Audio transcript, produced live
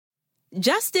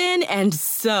Just in and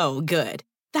so good.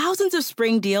 Thousands of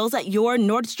spring deals at your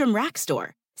Nordstrom Rack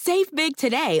store. Save big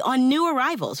today on new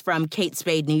arrivals from Kate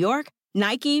Spade New York,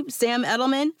 Nike, Sam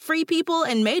Edelman, Free People,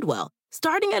 and Madewell,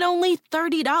 starting at only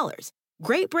 $30.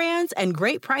 Great brands and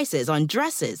great prices on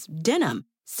dresses, denim,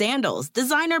 sandals,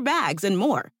 designer bags, and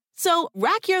more. So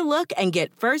rack your look and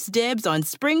get first dibs on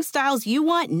spring styles you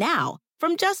want now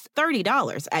from just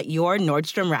 $30 at your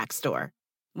Nordstrom Rack store.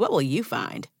 What will you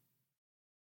find?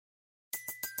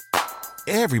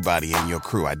 Everybody in your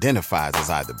crew identifies as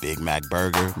either Big Mac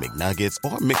Burger, McNuggets,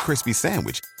 or McCrispy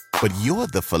Sandwich. But you're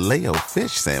the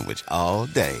Filet-O-Fish Sandwich all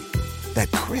day.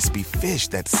 That crispy fish,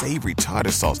 that savory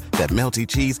tartar sauce, that melty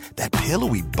cheese, that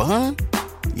pillowy bun.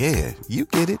 Yeah, you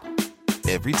get it.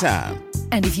 Every time.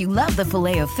 And if you love the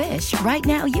Filet-O-Fish, right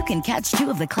now you can catch two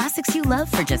of the classics you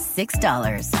love for just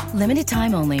 $6. Limited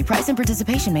time only. Price and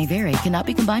participation may vary. Cannot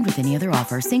be combined with any other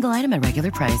offer. Single item at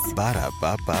regular price.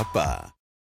 Ba-da-ba-ba-ba.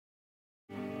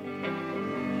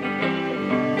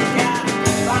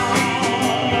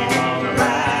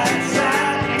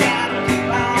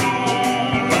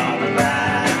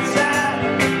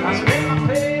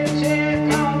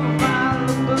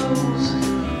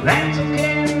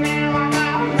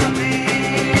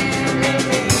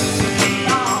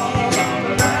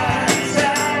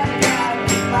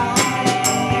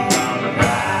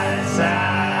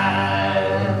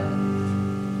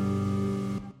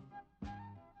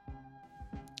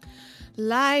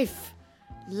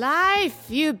 Life,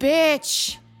 you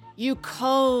bitch. You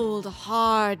cold,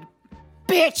 hard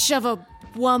bitch of a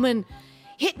woman.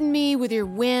 Hitting me with your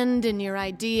wind and your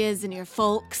ideas and your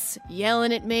folks.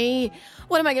 Yelling at me.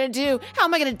 What am I going to do? How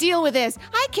am I going to deal with this?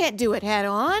 I can't do it head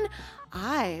on.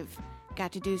 I've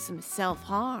got to do some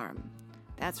self-harm.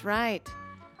 That's right.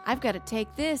 I've got to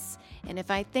take this, and if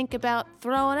I think about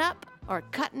throwing up or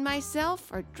cutting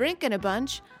myself or drinking a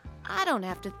bunch, I don't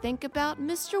have to think about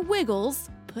Mr.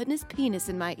 Wiggles putting his penis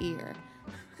in my ear.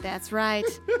 That's right.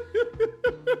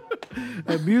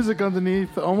 That music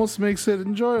underneath almost makes it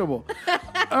enjoyable.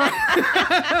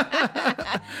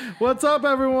 What's up,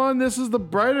 everyone? This is The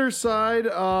Brighter Side.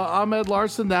 I'm Ed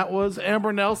Larson. That was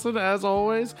Amber Nelson, as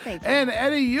always. Thank you. And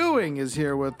Eddie Ewing is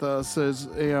here with us as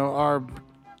our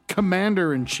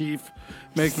commander-in-chief,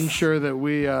 making sure that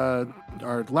we are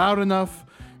loud enough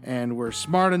and we're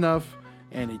smart enough.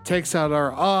 And he takes out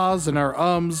our ahs and our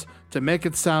ums to make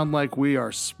it sound like we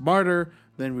are smarter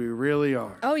than we really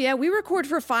are. Oh, yeah, we record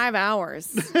for 5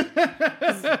 hours.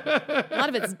 A lot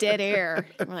of it's dead air.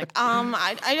 We're like,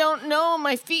 I don't know,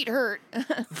 my feet hurt.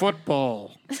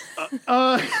 Football.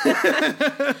 By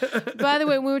the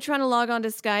way, when we were trying to log on to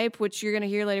Skype, which you're going to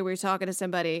hear later, we were talking to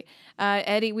somebody,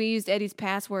 we used Eddie's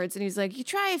passwords, and he's like, you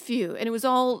try a few, and it was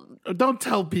all... Don't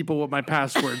tell people what my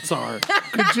passwords are.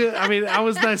 Could you? I mean, I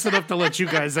was nice enough to let you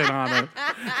guys in on it.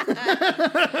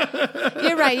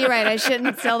 You're right. I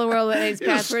shouldn't tell the world what Eddie's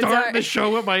passwords Starting are. the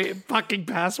show with my fucking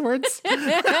passwords?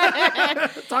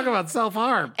 Talk about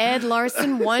self-harm. Ed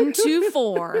Larson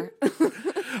 124.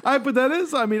 But that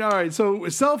is, all right, so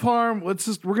self-harm, we're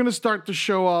going to start the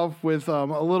show off with a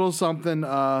little something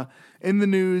in the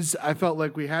news. I felt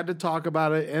like we had to talk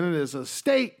about it, and it is a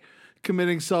state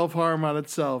committing self-harm on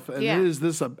itself. And Yeah. it is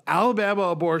this Alabama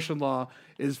abortion law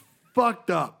is fucked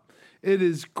up. It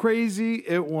is crazy.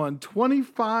 It won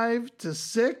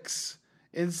 25-6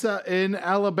 in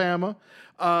Alabama.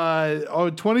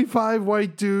 25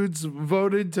 white dudes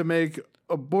voted to make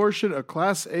abortion a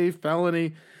Class A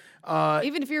felony.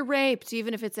 Even if you're raped,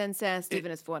 even if it's incest,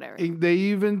 even if it's whatever. They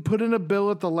even put in a bill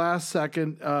at the last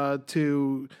second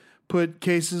to put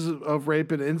cases of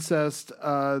rape and incest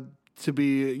to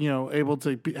be, able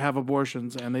to have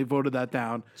abortions, and they voted that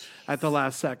down at the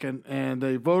last second, and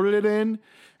they voted it in,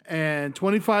 and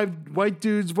 25 white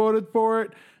dudes voted for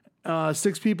it,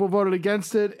 6 people voted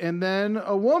against it, and then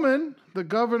a woman, the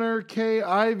governor, Kay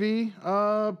Ivey,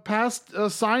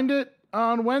 signed it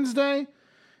on Wednesday,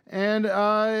 and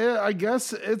I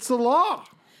guess it's a law.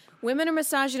 Women are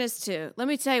misogynists too. Let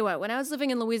me tell you what, when I was living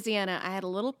in Louisiana, I had a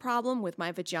little problem with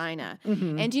my vagina.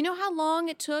 Mm-hmm. And do you know how long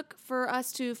it took for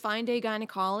us to find a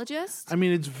gynecologist? I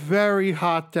mean, it's very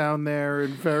hot down there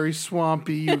and very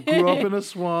swampy. You grew up in a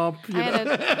swamp. I had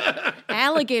an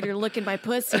alligator look in my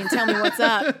pussy and tell me what's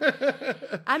up.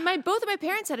 Both of my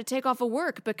parents had to take off of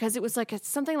work because it was like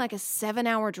something like a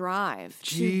 7-hour drive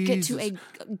to get to a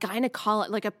gynecologist,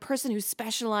 like a person who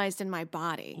specialized in my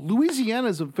body. Louisiana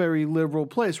is a very liberal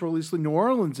place, or at least New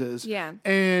Orleans is. Yeah.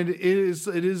 And it is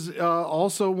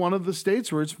also one of the states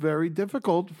where it's very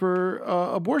difficult for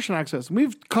abortion access.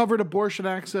 We've covered abortion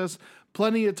access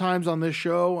plenty of times on this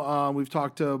show. We've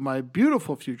talked to my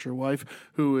beautiful future wife,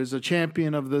 who is a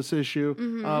champion of this issue.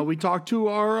 We talked to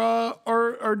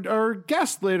our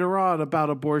guest later on about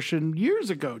abortion years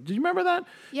ago. Do you remember that?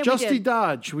 Yeah, Justy we did.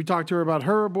 Dodge. We talked to her about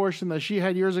her abortion that she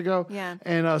had years ago. Yeah.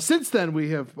 And since then,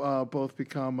 we have both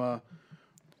become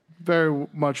very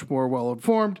much more well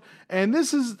informed. And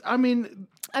this is, I mean,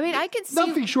 I can see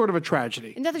nothing short of a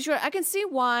tragedy. Nothing short. I can see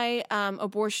why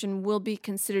abortion will be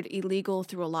considered illegal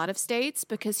through a lot of states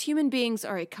because human beings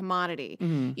are a commodity.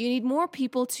 You need more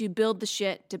people to build the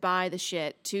shit, to buy the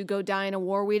shit, to go die in a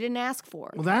war we didn't ask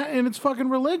for. Well, that and it's fucking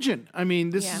religion. I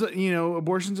mean, this is,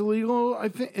 abortion's illegal, I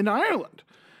think, in Ireland.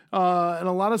 And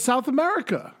a lot of South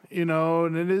America,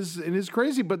 and it is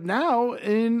crazy. But now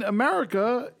in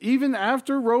America, even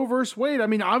after Roe versus Wade, I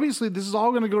mean, obviously this is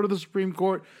all going to go to the Supreme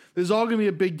Court. This is all going to be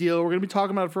a big deal. We're going to be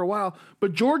talking about it for a while.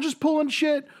 But Georgia's pulling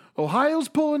shit. Ohio's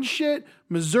pulling shit.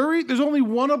 Missouri, there's only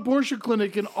one abortion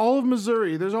clinic in all of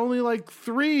Missouri. There's only like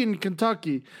 3 in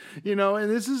Kentucky,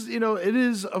 and this is, it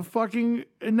is a fucking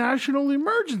national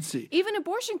emergency. Even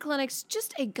abortion clinics,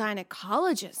 just a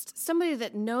gynecologist, somebody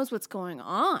that knows what's going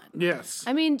on. Yes.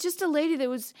 I mean, just a lady that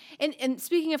was, and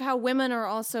speaking of how women are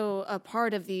also a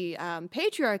part of the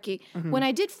patriarchy, when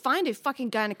I did find a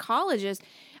fucking gynecologist,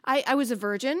 I was a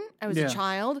virgin. I was a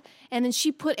child. And then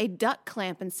she put a duck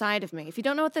clamp inside of me. If you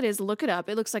don't know what that is, look it up.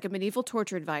 It looks like a medieval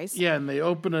torture device. Yeah, and they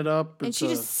open it up. And she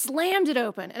just slammed it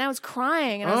open. And I was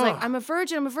crying. And I was like, I'm a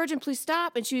virgin, please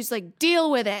stop. And she was like, deal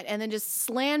with it. And then just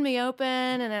slammed me open.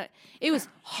 And it was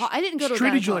hot. I didn't go to a gynecologist.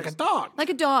 Treated you like a dog. Like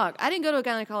a dog. I didn't go to a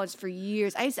gynecologist for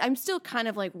years. I'm still kind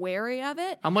of like wary of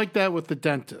it. I'm like that with the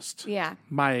dentist. Yeah.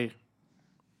 My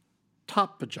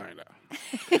top vagina.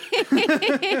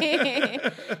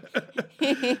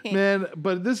 Man,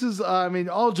 but this is,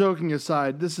 all joking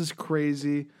aside, this is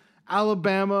crazy.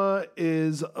 Alabama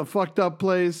is a fucked up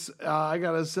place. I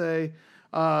gotta say,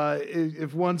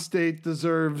 if one state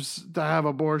deserves to have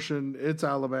abortion, it's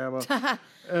Alabama.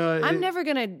 I'm never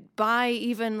gonna buy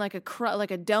even like a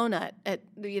donut at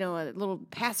a little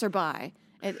passerby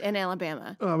in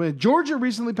Alabama. Georgia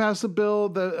recently passed a bill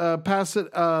that passed it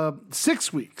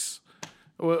 6 weeks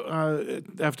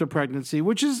after pregnancy,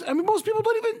 which is, most people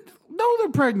don't even know they're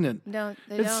pregnant. No,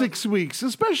 they It's don't. 6 weeks,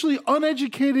 especially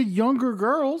uneducated younger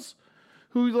girls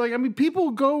who,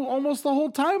 people go almost the whole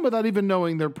time without even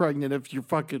knowing they're pregnant if you're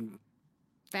fucking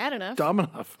Bad enough. dumb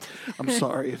enough. I'm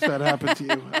sorry if that happened to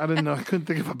you. I didn't know. I couldn't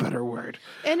think of a better word.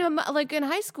 And like in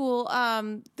high school,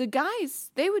 the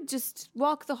guys, they would just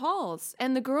walk the halls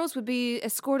and the girls would be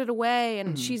escorted away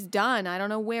and she's done. I don't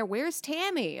know where. Where's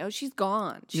Tammy? Oh, she's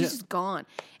gone. She's just gone.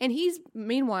 And he's,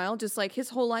 meanwhile, just like his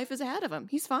whole life is ahead of him.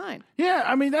 He's fine.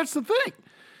 Yeah, that's the thing.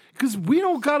 Because we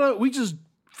just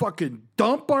fucking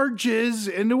dump our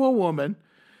jizz into a woman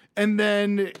and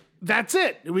then that's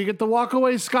it. We get to walk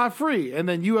away scot-free. And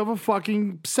then you have a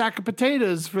fucking sack of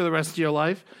potatoes for the rest of your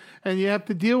life. And you have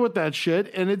to deal with that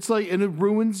shit. And it's like, and it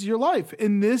ruins your life.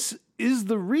 And this is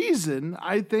the reason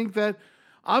I think that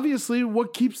obviously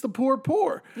what keeps the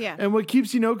poor. Yeah. And what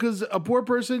keeps, because a poor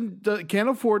person can't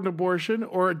afford an abortion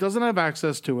or doesn't have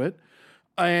access to it.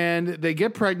 And they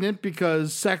get pregnant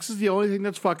because sex is the only thing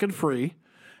that's fucking free.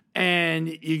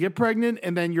 And you get pregnant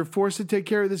and then you're forced to take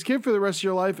care of this kid for the rest of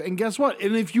your life. And guess what?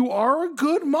 And if you are a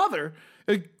good mother,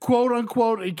 quote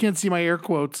unquote, you can't see my air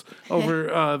quotes over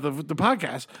the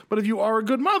podcast, but if you are a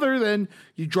good mother, then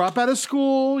you drop out of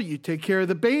school, you take care of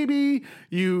the baby,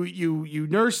 you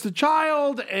nurse the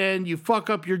child, and you fuck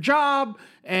up your job.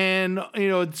 And,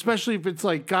 especially if it's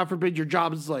like, God forbid, your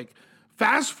job is like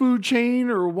fast food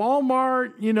chain or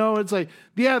Walmart, it's like,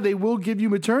 yeah, they will give you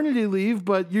maternity leave,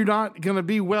 but you're not going to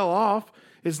be well off.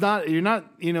 It's not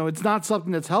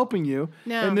something that's helping you.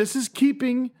 No. And this is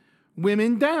keeping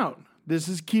women down. This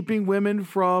is keeping women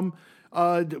from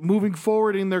moving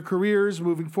forward in their careers,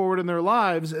 moving forward in their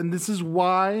lives. And this is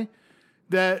why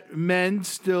that men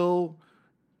still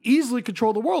easily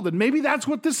control the world. And maybe that's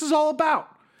what this is all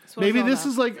about. Maybe this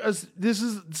is like, this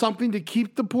is something to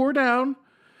keep the poor down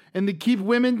and to keep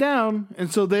women down,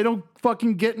 and so they don't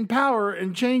fucking get in power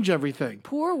and change everything.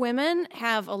 Poor women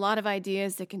have a lot of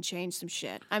ideas that can change some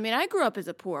shit. I grew up as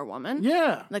a poor woman.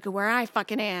 Yeah. Look at where I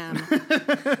fucking am.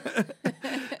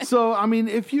 So,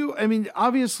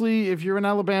 obviously, if you're in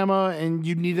Alabama and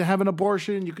you need to have an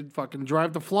abortion, you could fucking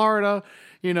drive to Florida,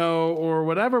 or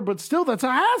whatever. But still, that's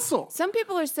a hassle. Some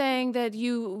people are saying that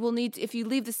you will need, if you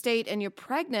leave the state and you're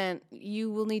pregnant, you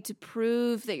will need to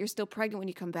prove that you're still pregnant when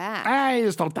you come back. I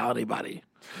just don't tell anybody.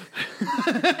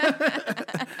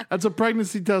 That's what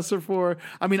pregnancy tests are for.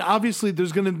 Obviously,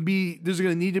 there's gonna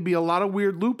need to be a lot of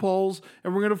weird loopholes,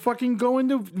 and we're gonna fucking go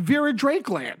into Vera Drake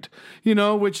land,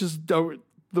 which is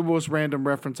the most random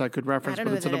reference I could reference, I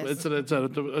don't but know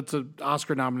it's an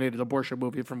Oscar-nominated abortion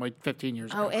movie from like 15 years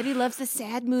ago. Oh, Eddie loves the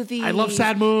sad movies. I love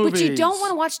sad movies. But you don't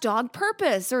want to watch Dog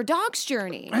Purpose or Dog's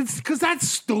Journey. It's because that's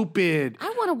stupid. I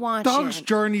want to watch Dog's it.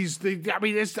 Journeys.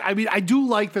 I do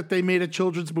like that they made a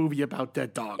children's movie about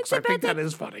dead dogs. I think that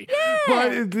is funny. Yeah,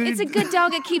 but it's a good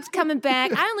dog that keeps coming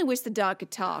back. I only wish the dog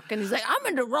could talk, and he's like, "I'm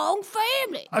in the wrong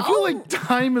family." I feel like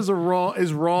time is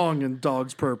wrong in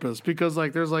Dog's Purpose because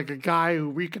like there's like a guy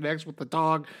who reconnects with the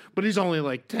dog, but he's only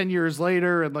like 10 years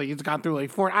later, and like he's gone through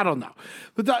like 4. I don't know.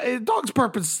 The Dog's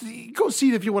Purpose. Go see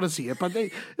it if you want to see it, but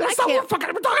that's not what we're talking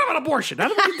about abortion. I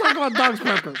don't want to talk about Dog's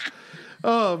Purpose.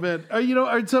 Oh man,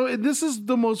 so this is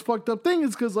the most fucked up thing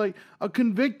is because like a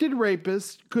convicted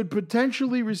rapist could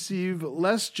potentially receive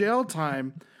less jail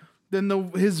time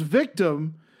than his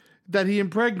victim that he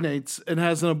impregnates and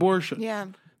has an abortion. Yeah,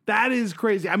 that is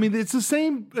crazy. It's the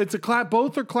same.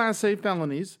 Both are Class A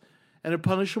felonies, and are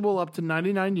punishable up to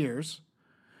 99 years.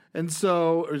 And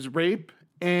so there's rape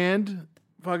and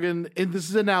fucking. And this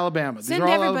is in Alabama. These Send are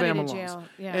all everybody Alabama to laws. jail.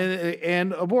 Yeah.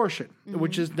 And abortion,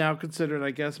 which is now considered,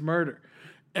 I guess, murder.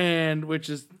 And which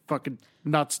is fucking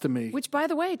nuts to me. Which, by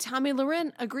the way, Tommy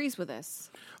Loren agrees with this.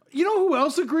 You know who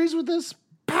else agrees with this?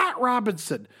 Pat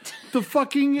Robinson, the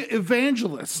fucking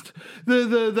evangelist.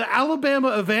 The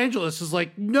Alabama evangelist is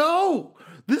like, no,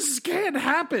 this can't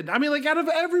happen. Out of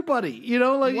everybody,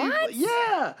 What?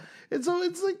 Yeah. And so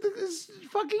it's like, it's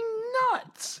fucking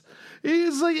nuts.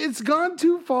 It's like, it's gone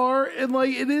too far, and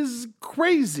like, it is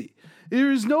crazy. There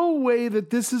is no way that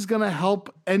this is going to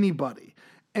help anybody.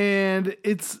 And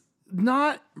it's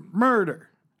not murder.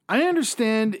 I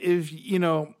understand if,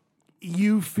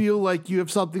 you feel like you have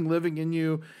something living in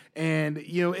you and,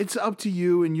 it's up to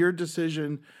you and your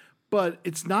decision, but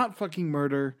it's not fucking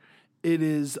murder. It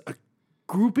is a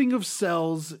grouping of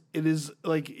cells. It is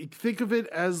like, think of it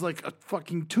as like a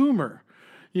fucking tumor,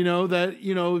 that,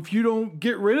 if you don't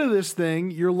get rid of this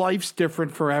thing, your life's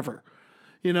different forever.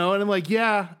 And I'm like,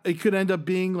 yeah, it could end up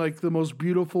being like the most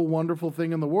beautiful, wonderful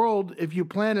thing in the world if you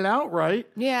plan it out right.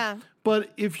 Yeah.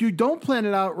 But if you don't plan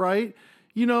it out right,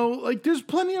 there's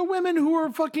plenty of women who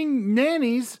are fucking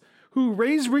nannies who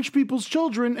raise rich people's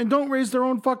children and don't raise their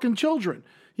own fucking children.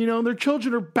 Their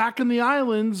children are back in the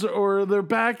islands or they're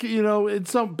back, in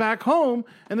some back home,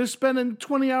 and they're spending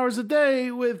 20 hours a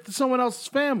day with someone else's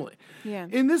family. Yeah.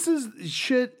 And this is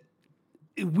shit.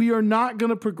 We are not going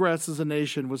to progress as a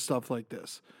nation with stuff like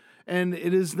this. And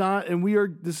it is not, and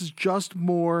this is just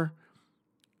more,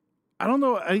 I don't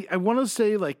know, I want to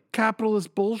say like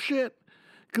capitalist bullshit,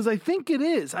 because I think it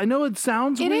is. I know it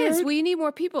sounds weird. It is. We need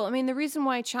more people. The reason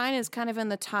why China is kind of in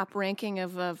the top ranking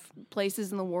of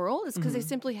places in the world is because they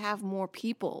simply have more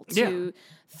people to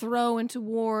throw into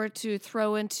war, to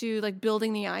throw into like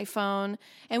building the iPhone.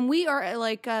 And we are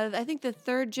like, I think the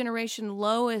third generation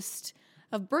lowest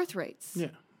of birth rates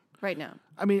right now.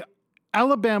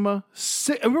 Alabama,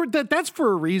 that's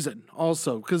for a reason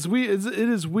also, because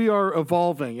we are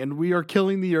evolving and we are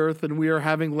killing the earth and we are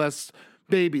having less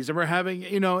babies and we're having,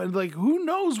 and like, who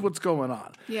knows what's going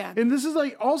on. Yeah. And this is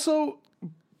like also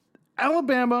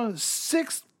Alabama,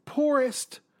 6th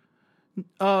poorest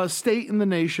state in the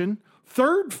nation,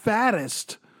 3rd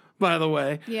fattest, by the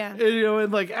way. Yeah.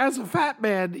 And like, as a fat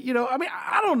man,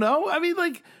 I don't know.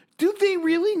 Do they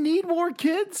really need more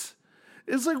kids?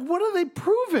 It's like, what are they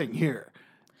proving here?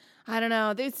 I don't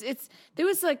know. There's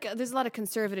a lot of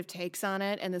conservative takes on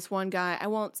it, and this one guy, I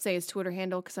won't say his Twitter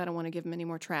handle because I don't want to give him any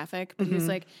more traffic, but he was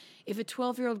like, if a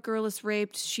 12-year-old girl is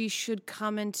raped, she should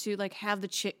come into like have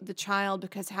the child,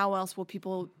 because how else will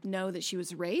people know that she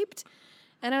was raped?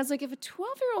 And I was like, if a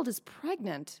 12-year-old is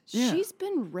pregnant, she's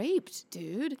been raped,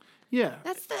 dude. Yeah.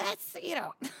 That's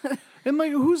And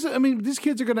like, these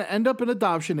kids are going to end up in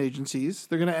adoption agencies.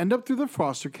 They're going to end up through the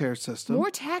foster care system. More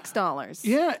tax dollars.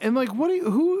 Yeah. And like, what do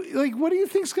you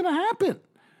think's going to happen?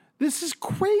 This is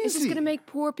crazy. It's just going to make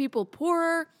poor people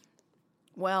poorer.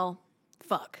 Well,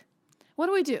 fuck. What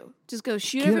do we do? Just go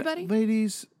shoot everybody?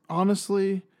 Ladies,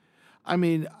 honestly,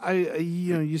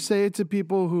 you say it to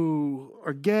people who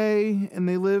are gay and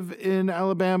they live in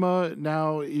Alabama.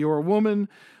 Now you're a woman.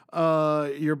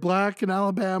 You're black in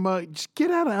Alabama. Just get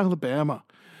out of Alabama.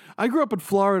 I grew up in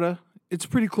Florida, It's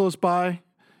pretty close by.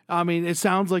 I mean, it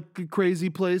sounds like a crazy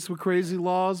place with crazy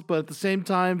laws, but at the same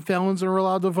time, felons are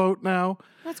allowed to vote now.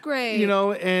 That's great. You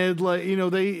know, and like, you know,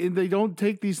 they don't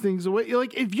take these things away.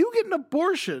 Like, if you get an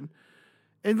abortion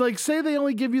and like say they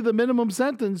only give you the minimum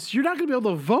sentence, you're not going to be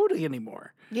able to vote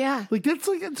anymore. Yeah. Like it's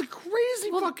a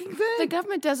crazy fucking thing. The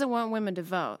government doesn't want women to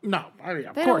vote. No, I mean,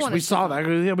 of They don't course want we us to saw that.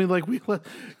 I mean, like we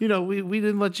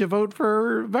didn't let you vote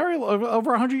for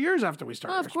over 100 years after we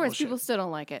started. Well, of this course, bullshit. people still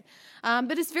don't like it.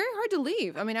 But it's very hard to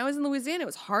leave. I mean, I was in Louisiana. It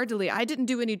was hard to leave. I didn't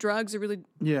do any drugs or really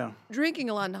Yeah, drinking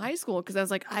a lot in high school because I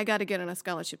was like, I got to get on a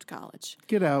scholarship to college.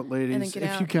 get out, ladies, get if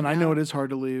out, you can. get I know out. it is hard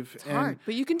to leave. It's hard,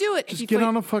 but you can do it. Just if you get fight-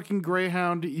 on a fucking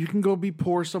Greyhound. You can go be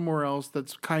poor somewhere else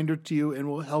that's kinder to you and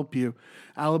will help you.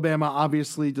 Alabama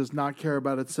obviously does not care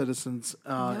about its citizens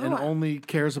and only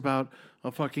cares about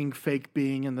a fucking fake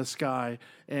being in the sky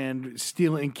and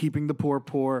stealing and keeping the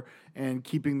poor and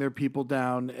keeping their people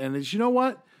down. And you know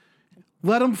what?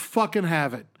 Let them fucking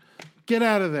have it. Get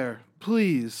out of there.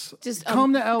 Please. Just,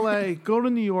 come to LA, go to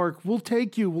New York. We'll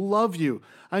take you. We'll love you.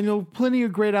 I know plenty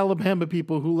of great Alabama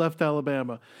people who left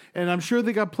Alabama. And I'm sure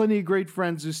they got plenty of great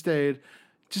friends who stayed.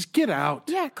 Just get out.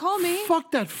 Yeah, call me.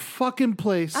 Fuck that fucking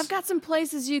place. I've got some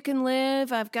places you can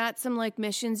live. I've got some like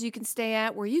missions you can stay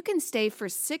at where you can stay for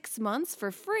 6 months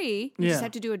for free. You just Yeah.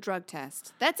 have to do a drug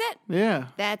test. That's it. Yeah.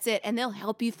 That's it. And they'll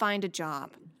help you find a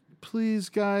job. Please,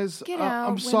 guys. Get out,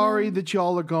 I'm sorry women. that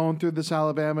y'all are going through this,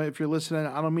 Alabama. If you're listening,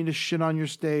 I don't mean to shit on your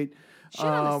state. Shit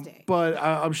on the state. But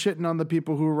I'm shitting on the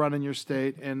people who are running your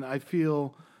state. And I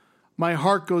feel my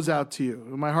heart goes out to you.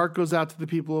 My heart goes out to the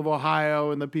people of Ohio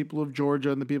and the people of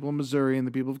Georgia and the people of Missouri and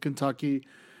the people of Kentucky,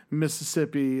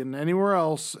 Mississippi, and anywhere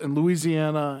else, and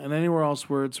Louisiana and anywhere else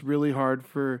where it's really hard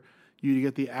for you to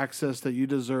get the access that you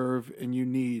deserve and you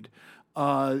need.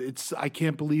 I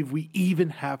can't believe we even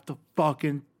have to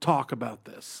fucking talk about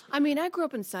this. I mean, I grew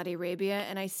up in Saudi Arabia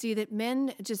and I see that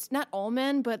men, just not all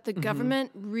men, but the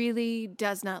government really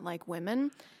does not like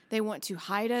women. They want to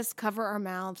hide us, cover our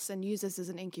mouths, and use us as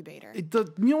an incubator.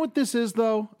 You know what this is,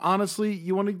 though? Honestly,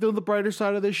 you want to do the brighter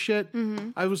side of this shit?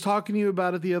 I was talking to you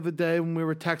about it the other day when we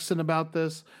were texting about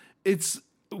this. It's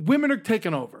women are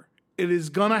taking over. It is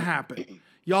going to happen.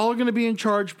 Y'all are going to be in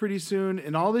charge pretty soon,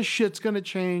 and all this shit's going to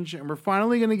change, and we're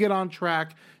finally going to get on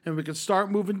track, and we can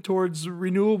start moving towards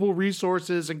renewable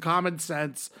resources and common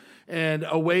sense and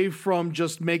away from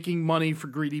just making money for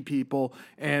greedy people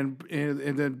and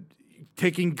then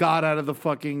taking God out of the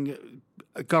fucking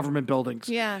government buildings.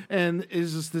 Yeah. And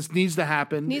this needs to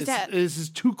happen. This is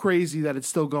too crazy that it's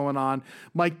still going on.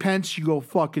 Mike Pence, you go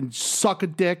fucking suck a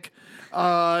dick.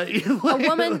 A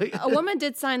woman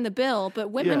did sign the bill,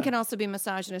 but women Yeah. can also be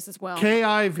misogynists as well. Kay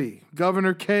Ivey,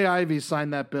 Governor Kay Ivey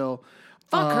signed that bill.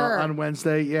 Fuck her. On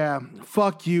Wednesday. Yeah.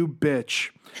 Fuck you, bitch.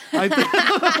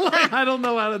 I don't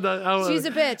know She's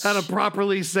a bitch. how to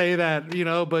properly say that,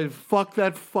 but fuck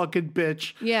that fucking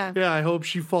bitch. Yeah. Yeah, I hope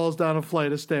she falls down a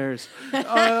flight of stairs.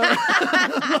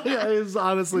 It's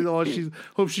honestly all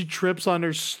hope she trips on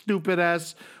her stupid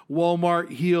ass Walmart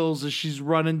heels as she's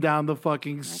running down the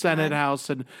fucking Senate House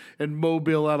in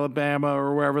Mobile, Alabama,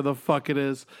 or wherever the fuck it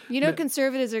is.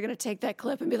 Conservatives are going to take that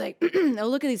clip and be like, oh,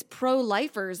 look at these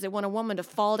pro-lifers that want a woman to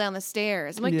fall down the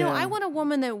stairs. I'm like, no, Yeah. I want a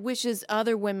woman that wishes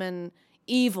other women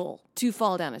evil to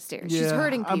fall down the stairs. She's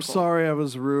hurting people. I'm sorry I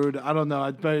was rude. I don't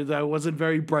know. That wasn't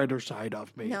very brighter side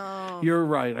of me. No. You're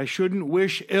right. I shouldn't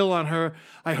wish ill on her.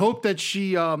 I hope that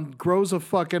she grows a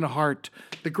fucking heart.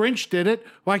 The Grinch did it.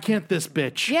 Why can't this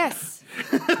bitch? Yes.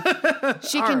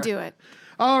 She can do it.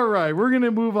 All right. We're going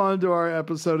to move on to our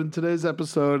episode. And today's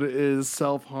episode is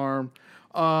self-harm.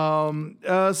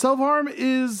 Self-harm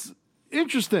is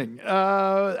interesting.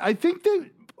 I think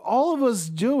that all of us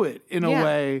do it in a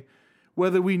way,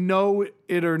 whether we know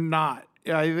it or not.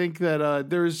 I think that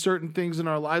there's certain things in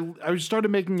our life. I started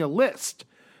making a list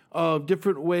of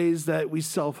different ways that we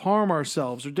self-harm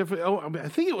ourselves, or different. I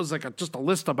think it was like just a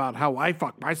list about how I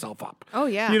fuck myself up. Oh,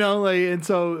 yeah.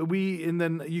 And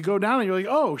then you go down and you're like,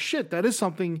 oh shit, that is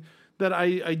something that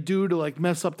I do to like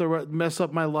mess up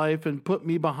my life and put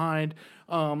me behind,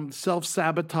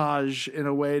 self-sabotage in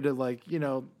a way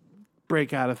to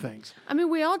break out of things. I mean,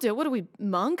 we all do it. What are we,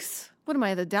 monks? What am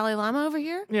I, the Dalai Lama over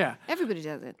here? Yeah. Everybody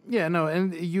does it. Yeah, no,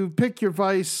 and you pick your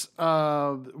vice.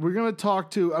 We're going to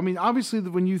talk to, obviously,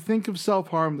 when you think of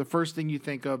self-harm, the first thing you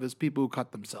think of is people who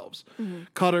cut themselves. Mm-hmm.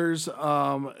 Cutters,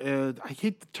 I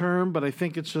hate the term, but I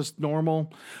think it's just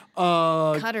normal.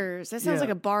 Cutters. That sounds yeah. like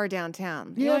a bar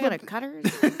downtown. You Yeah, know, go but- to Cutters?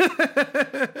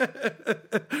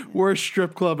 Worst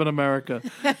strip club in America.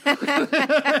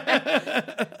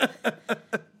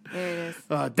 There it is.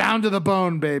 Down to the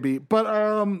bone, baby. But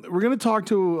we're going to talk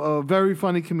to a very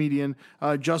funny comedian,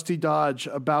 Justy Dodge,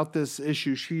 about this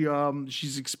issue.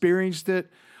 She's experienced it.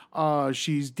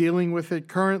 She's dealing with it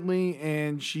currently,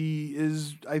 and she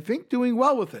is, I think, doing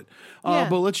well with it.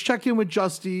 But let's check in with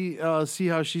Justy, see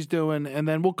how she's doing, and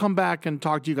then we'll come back and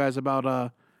talk to you guys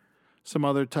about some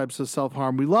other types of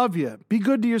self-harm. We love you. Be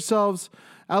good to yourselves.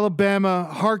 Alabama,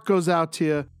 heart goes out to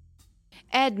you.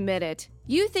 Admit it.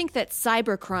 You think that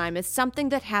cybercrime is something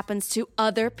that happens to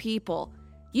other people.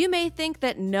 You may think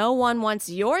that no one wants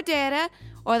your data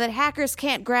or that hackers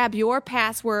can't grab your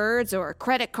passwords or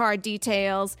credit card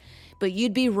details, but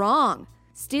you'd be wrong.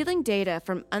 Stealing data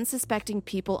from unsuspecting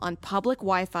people on public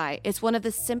Wi-Fi is one of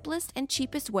the simplest and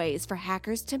cheapest ways for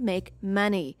hackers to make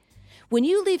money. When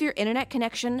you leave your internet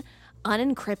connection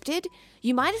unencrypted,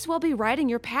 you might as well be writing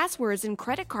your passwords and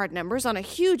credit card numbers on a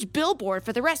huge billboard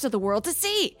for the rest of the world to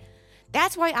see.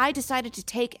 That's why I decided to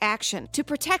take action to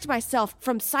protect myself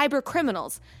from cyber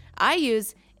criminals. I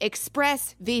use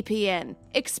ExpressVPN.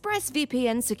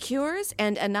 ExpressVPN secures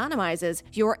and anonymizes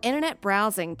your internet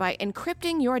browsing by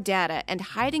encrypting your data and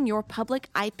hiding your public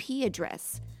IP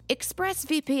address.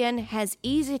 ExpressVPN has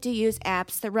easy-to-use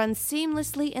apps that run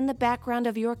seamlessly in the background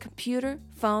of your computer,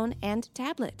 phone, and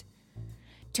tablet.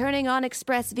 Turning on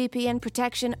ExpressVPN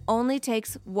protection only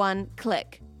takes one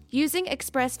click. Using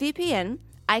ExpressVPN,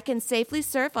 I can safely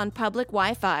surf on public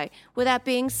Wi-Fi without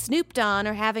being snooped on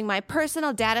or having my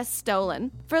personal data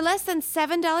stolen. For less than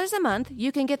 $7 a month,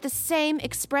 you can get the same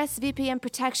ExpressVPN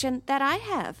protection that I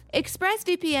have.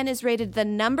 ExpressVPN is rated the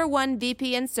 #1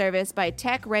 VPN service by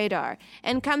TechRadar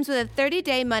and comes with a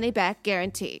 30-day money-back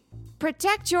guarantee.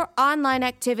 Protect your online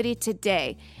activity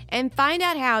today and find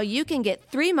out how you can get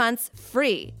 3 months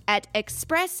free at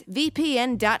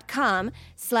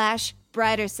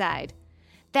expressvpn.com/brighter-side.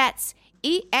 That's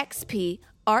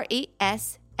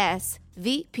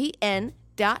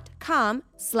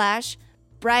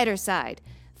expressvpn.com/brighter-side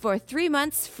for 3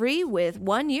 months free with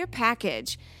 1-year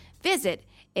package. Visit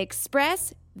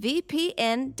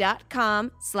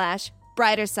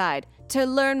expressvpn.com/brighter-side to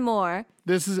learn more.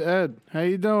 This is Ed. How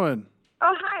you doing?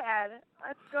 Oh, hi, Ed.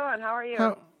 How's it going? How are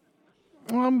you?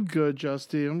 I'm good,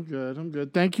 Justy. I'm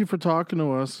good. Thank you for talking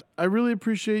to us. I really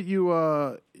appreciate you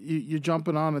you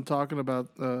jumping on and talking about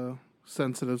a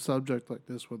sensitive subject like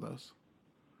this with us.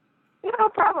 Yeah, no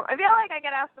problem. I feel like I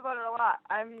get asked about it a lot.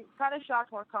 I'm kind of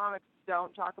shocked more comics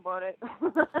don't talk about it.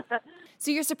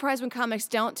 So you're surprised when comics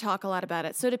don't talk a lot about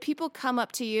it. So do people come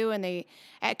up to you and they,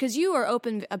 because you are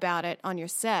open about it on your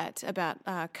set, about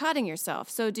cutting yourself.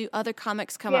 So do other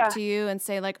comics come up to you and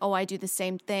say like, oh, I do the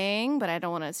same thing, but I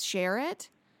don't want to share it?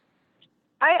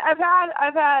 I've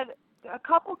had a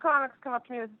couple comics come up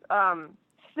to me with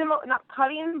similar, not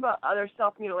cutting, but other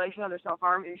self-mutilation, other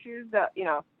self-harm issues that,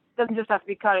 doesn't just have to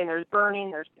be cutting. There's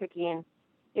burning, there's picking.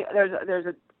 There's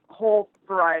a whole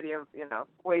variety of,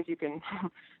 ways you can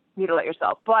mutilate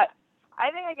yourself. But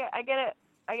I think I get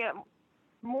it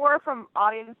more from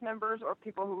audience members or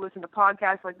people who listen to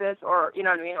podcasts like this, or, you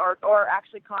know what I mean? Or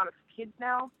actually comics kids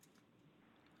now.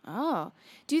 Oh,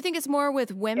 do you think it's more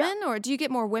with women, or do you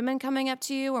get more women coming up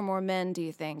to you, or more men, do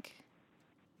you think?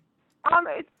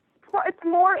 It's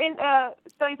more in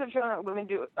studies have shown that women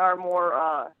are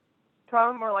more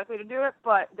probably more likely to do it,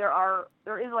 but there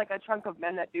is like a chunk of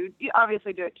men that do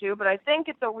obviously do it too. But I think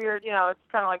it's a weird, it's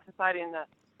kind of like society in the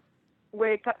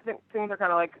way things are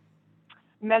kind of like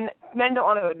men don't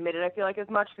want to admit it. I feel like as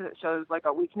much because it shows like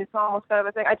a weakness almost kind of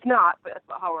a thing. It's not, but that's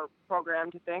how we're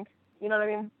programmed to think. You know what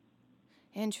I mean?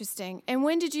 Interesting. And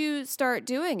when did you start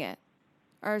doing it?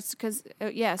 Or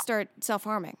start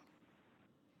self-harming?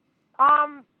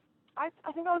 I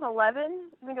think I was 11.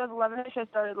 I think I was 11ish. I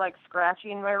started like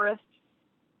scratching my wrist,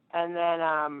 and then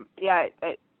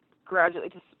it gradually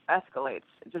just escalates.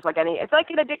 It's just like it's like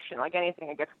an addiction, like anything.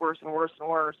 It gets worse and worse and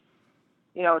worse.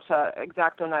 To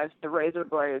X-Acto knives, the razor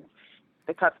blades,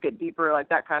 the cuts get deeper, like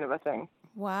that kind of a thing.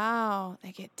 Wow,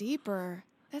 they get deeper.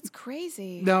 That's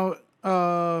crazy. Now,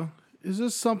 is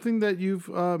this something that you've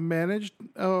managed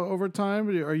over time?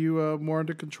 Are you more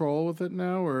under control with it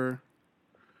now, or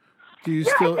do you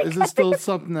is it still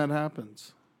something that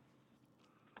happens?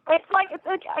 It's like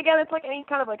any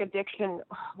kind of like addiction.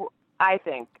 I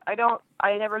think I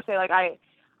never say like I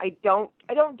don't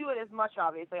do it as much.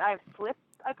 Obviously, I have slips.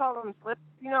 I call them slips.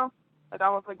 Like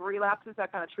almost like relapses. I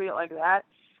kind of treat it like that.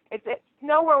 It's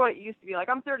nowhere what it used to be. Like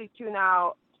I'm 32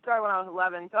 now. Started when I was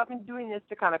 11, so I've been doing this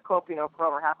to kind of cope, for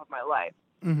over half of my life.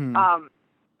 Mm-hmm. And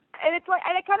it's like,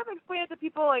 and I kind of explain it to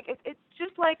people like it's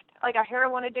just like a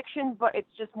heroin addiction, but it's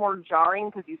just more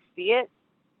jarring because you see it.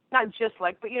 Not just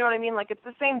like, but you know what I mean? Like it's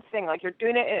the same thing. Like you're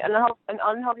doing it an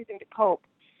unhealthy thing to cope,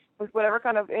 with whatever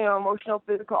kind of, emotional,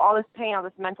 physical, all this pain, all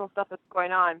this mental stuff that's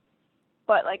going on.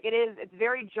 But like it's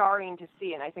very jarring to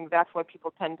see, and I think that's why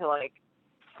people tend to like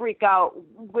freak out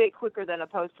way quicker than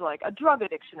opposed to like a drug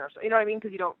addiction or so. You know what I mean?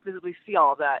 Because you don't visibly see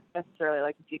all of that necessarily,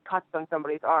 like if you cuts on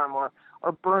somebody's arm or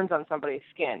burns on somebody's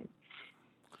skin.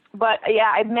 But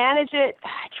yeah, I manage it.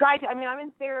 I try to. I mean, I'm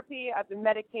in therapy. I've been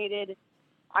medicated.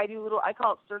 I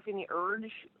call it surfing the urge,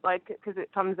 like because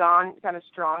it comes on kind of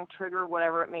strong, trigger,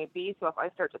 whatever it may be. So if I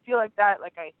start to feel like that,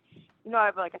 like I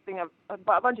have like a thing of a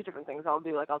bunch of different things I'll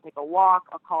do. Like I'll take a walk,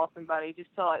 I'll call somebody, just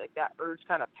till like that urge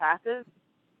kind of passes.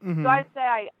 Mm-hmm. So I'd say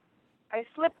I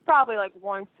slip probably like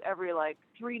once every like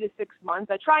 3 to 6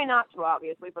 months. I try not to,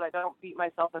 obviously, but I don't beat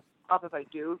myself up if I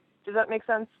do. Does that make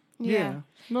sense? Yeah.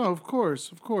 No, of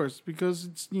course, because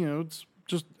it's it's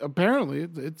just apparently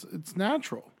it's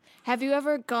natural. Have you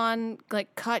ever gone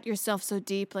like cut yourself so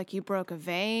deep like you broke a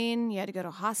vein? You had to go to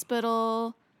a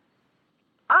hospital?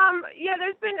 Yeah,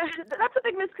 that's a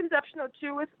big misconception though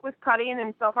too with cutting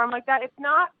and self-harm like that. It's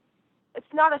not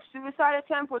a suicide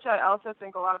attempt, which I also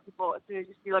think a lot of people, as soon as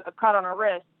you see like a cut on a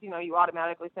wrist, you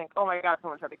automatically think, oh my God,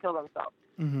 someone tried to kill themselves.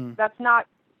 Mm-hmm. That's not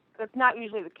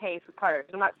usually the case with cutters.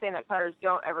 I'm not saying that cutters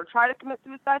don't ever try to commit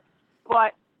suicide,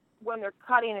 but when they're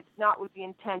cutting, it's not with the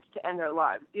intent to end their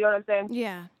lives. You know what I'm saying?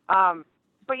 Yeah.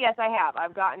 But yes, I have.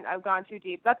 I've gone too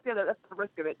deep. That's the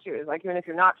risk of it too. Is like even if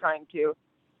you're not trying to,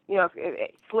 if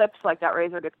it slips, like that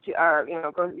razor gets too, or you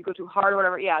go too hard or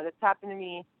whatever. Yeah, that's happened to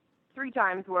me 3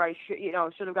 times where I should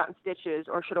have gotten stitches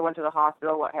or should have went to the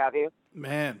hospital, what have you.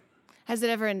 Man. Has it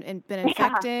ever been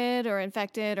infected or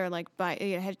infected or like had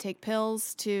to take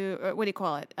pills to, or what do you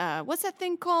call it? What's that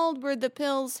thing called where the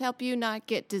pills help you not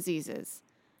get diseases?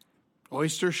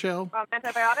 Oyster shell?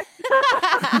 Antibiotics?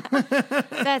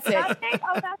 That's it.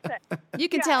 Oh, that's it. You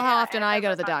can tell how often I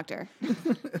go to the doctor.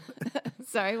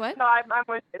 Sorry, what? No, I'm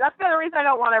with you. That's the other reason I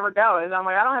don't want to ever go is I'm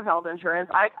like, I don't have health insurance.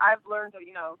 I've learned to,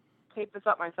 tape this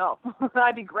up myself.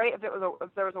 That'd be great if there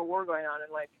was a war going on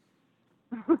in like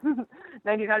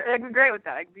 1900. I'd be great with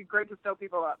that. It'd be great to sew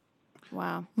people up.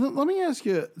 Wow. Let me ask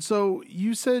you. So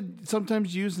you said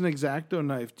sometimes you use an X-Acto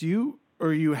knife. You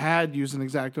had used an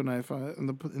X-Acto knife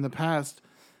in the past?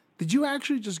 Did you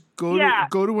actually just go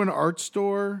to an art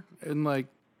store and like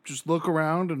just look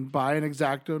around and buy an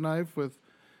X-Acto knife with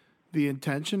the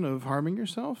intention of harming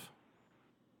yourself?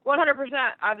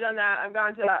 100%. I've done that. I've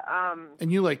gone to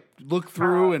and you like look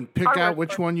through and pick out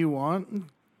which one you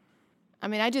want? I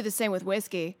mean, I do the same with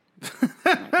whiskey.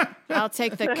 I'll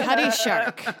take the Cutty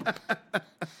Shark.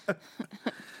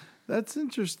 That's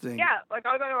interesting. Yeah, like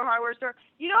I'll go to a hardware store.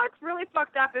 What's really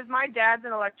fucked up is my dad's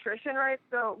an electrician, right?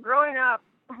 So growing up,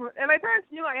 and my parents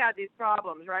knew I had these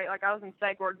problems, right? Like I was in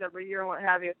psych wards every year and what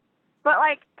have you. But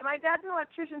like my dad's an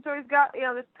electrician, so he's got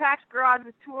this packed garage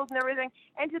with tools and everything.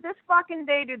 And to this fucking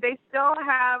day, dude, they still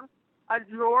have a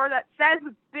drawer that says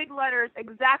with big letters,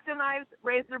 X-Acto knives,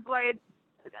 razor blades,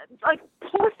 like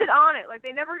posted on it. Like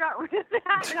they never got rid of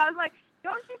that. And I was like,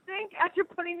 don't you think after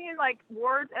putting me in like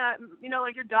wards,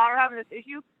 like your daughter having this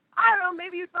issue, I don't know,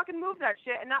 maybe you'd fucking move that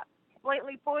shit and not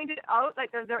blatantly point it out.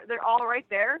 Like they're all right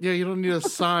there. Yeah, you don't need a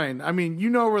sign. I mean, you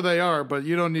know where they are, but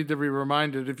you don't need to be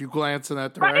reminded if you glance in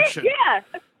that direction. Right?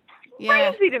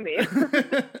 Yeah. Crazy to me.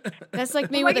 That's like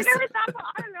me like with you never thought,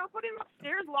 I don't know, putting them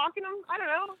upstairs, locking them. I don't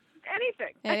know,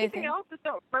 anything else. Just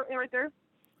don't right there.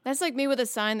 That's like me with a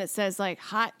sign that says like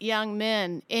 "hot young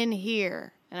men in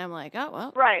here," and I'm like, oh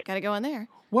well, right, gotta go in there.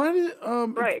 Why did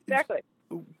right, exactly.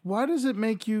 Why does it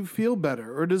make you feel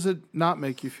better, or does it not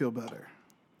make you feel better?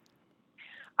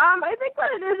 I think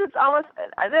what it is, it's almost.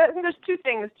 I think there's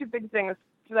two big things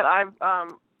that I've,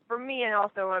 for me, and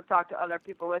also when I've talked to other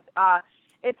people with.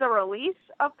 It's a release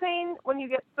of pain when you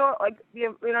get so like you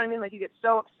know what I mean. Like you get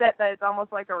so upset that it's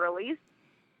almost like a release.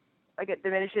 Like it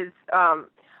diminishes.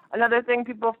 Another thing,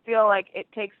 people feel like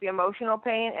it takes the emotional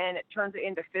pain and it turns it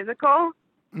into physical.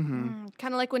 Mm-hmm.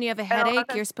 Kind of like when you have a headache,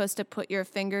 you're supposed to put your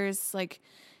fingers, like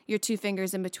your 2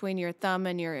 fingers in between your thumb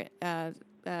and your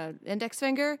index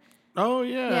finger. Oh,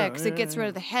 yeah. Yeah, because it gets rid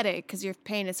of the headache because your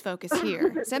pain is focused here.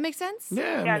 Does that make sense?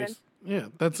 Yeah.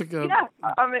 That's a good... Yeah,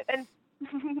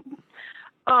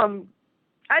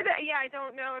 I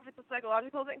don't know if it's a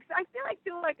psychological thing. 'Cause I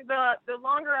feel like the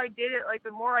longer I did it, like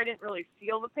the more I didn't really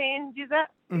feel the pain. Do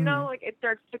that? You know, like it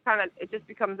starts to it just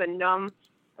becomes a numb,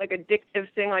 like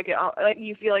addictive thing. Like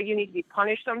you feel like you need to be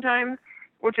punished sometimes,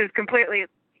 which is completely,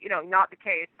 not the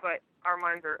case. But our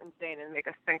minds are insane and make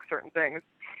us think certain things.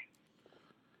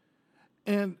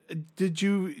 And did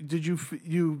you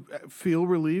feel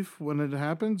relief when it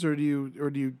happens, or do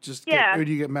you just or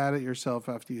do you get mad at yourself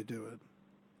after you do it?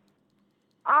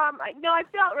 I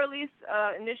felt release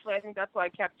initially. I think that's why I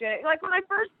kept doing it. Like when I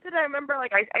first did it, I remember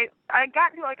like I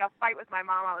got into like a fight with my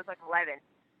mom. I was like 11,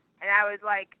 and I was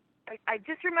like, I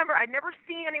just remember I'd never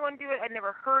seen anyone do it. I'd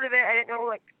never heard of it. I didn't know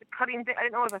like the cutting thing. I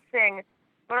didn't know it was a thing.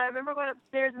 But I remember going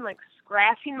upstairs and like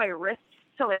scratching my wrists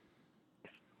till it.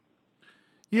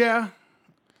 Yeah,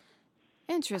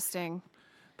 Interesting.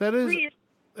 that is.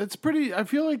 It's pretty. I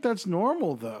feel like that's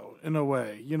normal though, in a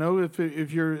way. You know, if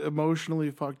you're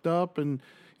emotionally fucked up and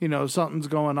you know something's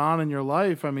going on in your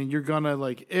life, I mean, you're gonna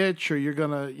like itch or you're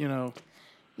gonna, you know.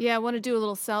 Yeah, I want to do a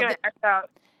little Get checked out.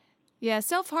 Yeah,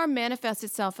 self-harm manifests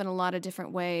itself in a lot of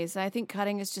different ways. I think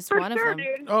cutting is just For one sure, of them.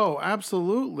 dude. Oh,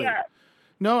 absolutely. Yeah.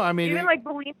 No, I mean, Even like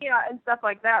bulimia and stuff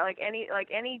like that, like any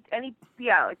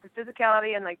yeah, like the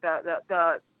physicality and like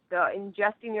the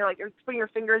ingesting your like you're putting your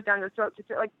fingers down your throat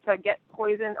to get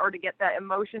poison or to get that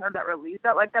emotion or that release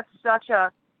that like that's such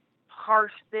a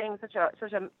harsh thing, such a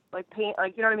like pain,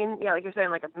 like you know what I mean? Yeah, like you're saying,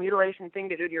 like a mutilation thing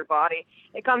to do to your body.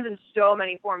 It comes in so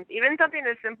many forms. Even something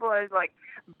as simple as like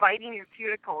biting your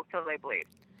cuticles till they bleed.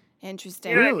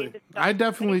 Interesting. You know what I really, mean? Just I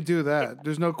definitely do that.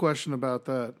 There's no question about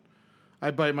that. I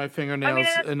bite my fingernails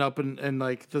and up and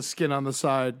like the skin on the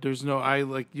side. There's no, I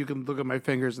like, you can look at my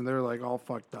fingers and they're like all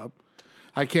fucked up.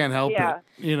 I can't help it.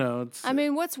 You know, it's. I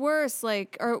mean, what's worse,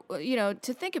 like, or, you know,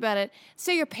 to think about it,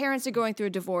 say your parents are going through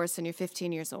a divorce and you're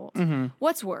 15 years old. Mm-hmm.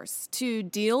 What's worse, to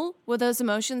deal with those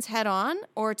emotions head on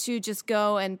or to just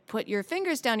go and put your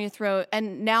fingers down your throat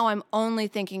and now I'm only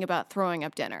thinking about throwing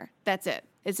up dinner? That's it.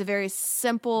 It's a very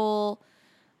simple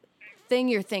thing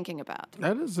you're thinking about.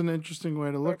 That is an interesting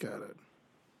way to look at it.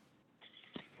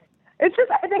 It's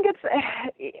just, I think it's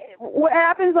what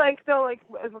happens. Like so, like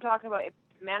as we're talking about, it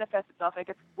manifests itself. It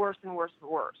gets worse and worse and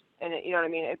worse, and you know what I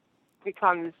mean. It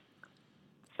becomes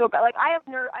so bad. Like I have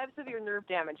severe nerve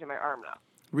damage in my arm now.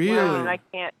 Really? And I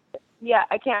can't. Yeah,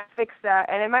 I can't fix that.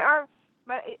 And in my arm,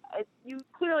 you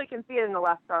clearly can see it in the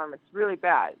left arm. It's really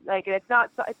bad. Like it's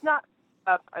not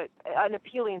an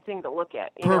appealing thing to look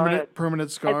at. You know?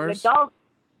 Permanent scars. As an adult,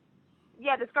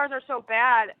 yeah, the scars are so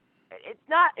bad. It's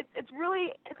not.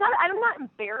 I'm not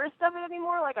embarrassed of it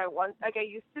anymore, like I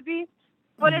used to be.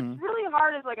 But it's really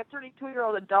hard as like a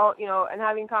 32-year-old adult, you know, and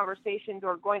having conversations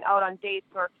or going out on dates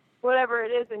or whatever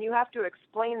it is, and you have to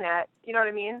explain that. You know what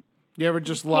I mean? You ever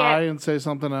just lie and say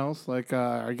something else? Like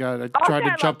I tried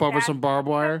to jump over some barbed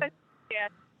wire. Yeah.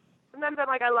 Sometimes I'm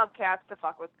like, I love cats to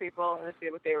fuck with people and to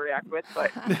see what they react with.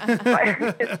 But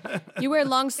You wear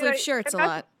long sleeve shirts a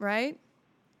lot, right?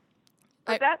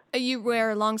 You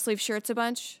wear long sleeve shirts a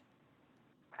bunch?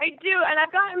 I do, and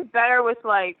I've gotten better with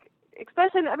like,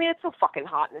 especially. I mean, it's so fucking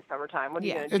hot in the summertime. What are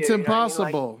you gonna do? It's impossible.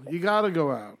 You know what I mean? Like, you gotta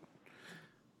go out.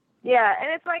 Yeah,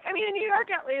 and it's like, I mean, in New York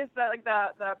at least,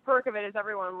 the perk of it is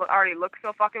everyone already looks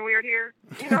so fucking weird here.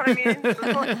 You know what I mean? If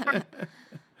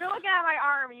you're looking at my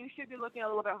arm, you should be looking a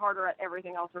little bit harder at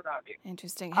everything else around you.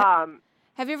 Interesting. Have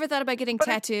you ever thought about getting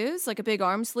tattoos, like a big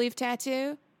arm sleeve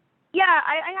tattoo? Yeah,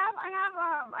 I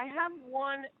have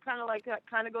one kind of like that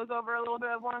kind of goes over a little bit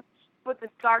of one, but the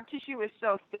scar tissue is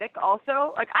so thick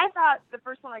also. Like I thought the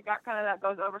first one I got kind of that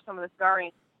goes over some of the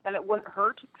scarring and it wouldn't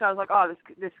hurt because I was like, oh,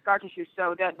 this scar tissue is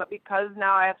so dead. But because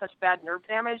now I have such bad nerve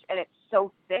damage and it's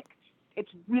so thick,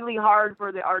 it's really hard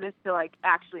for the artist to like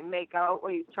actually make out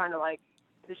what he's trying to like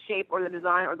the shape or the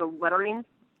design or the lettering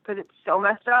because it's so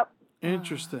messed up.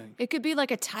 Interesting. It could be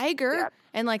like a tiger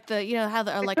and like the, you know, how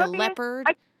or like a leopard.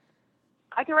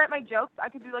 I can write my jokes. I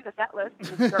could do like a set list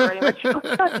and start writing my jokes.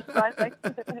 That's the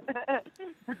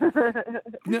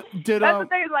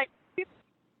thing. Like,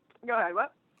 go ahead.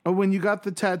 What? Oh, when you got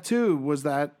the tattoo, was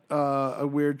that a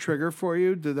weird trigger for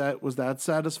you? Was that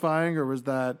satisfying, or was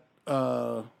that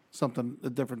a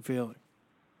different feeling?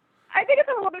 I think it's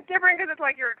a little bit different because it's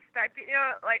like you're expecting. You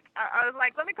know, like I was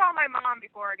like, let me call my mom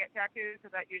before I get tattoos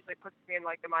because that usually puts me in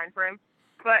like the mind frame.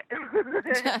 But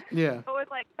yeah. But with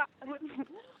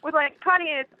like cutting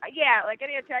it, yeah, like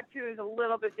getting a tattoo is a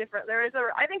little bit different.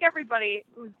 I think everybody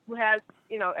who has,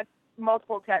 you know,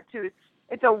 multiple tattoos,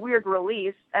 it's a weird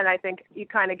release, and I think you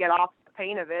kind of get off the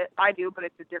pain of it. I do, but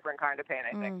it's a different kind of pain,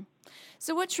 I think.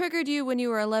 So what triggered you when you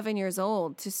were 11 years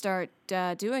old to start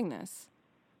doing this?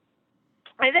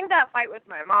 I think that fight with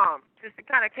my mom just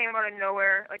kind of came out of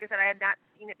nowhere. Like I said, I had not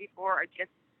seen it before.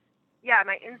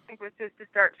 My instinct was just to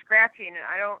start scratching, and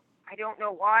I don't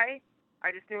know why.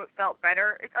 I just knew it felt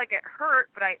better. It's like it hurt,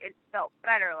 but it felt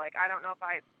better. Like I don't know if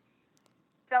I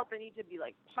felt the need to be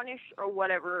like punished or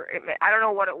whatever. I don't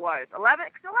know what it was.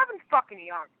 11's fucking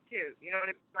young too. You know what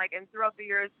I mean? Like, and throughout the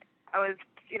years, I was,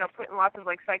 you know, put in lots of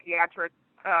like psychiatric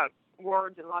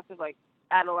wards and lots of like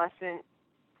adolescent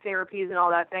therapies and all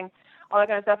that kind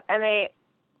of stuff. And they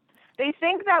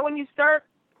think that when you start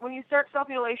when you start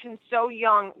self-mutilation so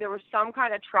young, there was some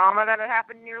kind of trauma that had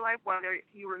happened in your life, whether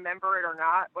you remember it or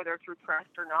not, whether it's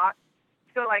repressed or not.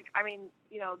 So, like, I mean,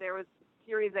 there was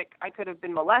theories like I could have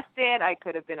been molested, I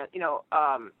could have been,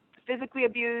 physically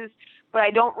abused, but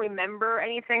I don't remember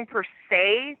anything per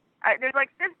se. There's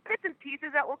bits and pieces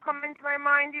that will come into my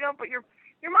mind, but your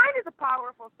mind is a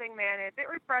powerful thing, man. If it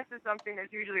represses something,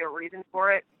 there's usually a reason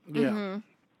for it. Yeah. Mm-hmm.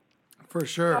 For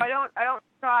sure. So I don't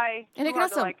try And it too can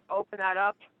hard also- to open that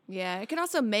up. Yeah, it can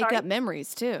also make Sorry? up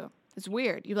memories too. It's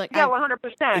weird. You like Yeah,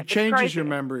 100%. It changes your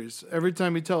memories. Every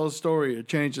time you tell a story, it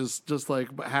changes just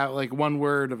like how, like one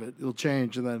word of it, it'll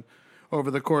change. And then over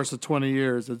the course of 20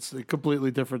 years, it's a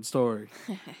completely different story.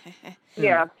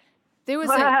 Yeah. There was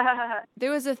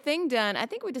a thing done. I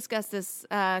think we discussed this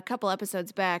a couple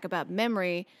episodes back about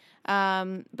memory.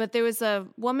 But there was a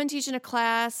woman teaching a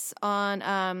class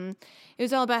on. It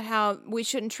was all about how we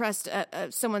shouldn't trust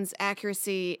someone's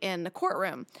accuracy in the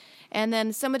courtroom. And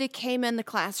then somebody came in the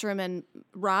classroom and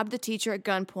robbed the teacher at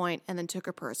gunpoint, and then took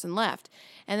her purse and left.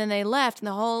 And then they left, and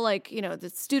the whole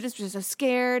the students were so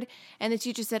scared. And the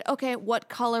teacher said, "Okay, what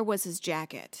color was his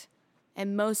jacket?"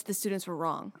 And most of the students were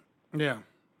wrong. Yeah.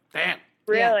 Damn.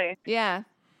 Really? Yeah.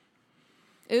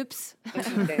 Oops.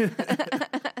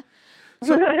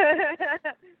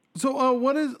 So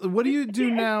what do you do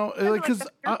now? Like Because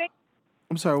the fear-based-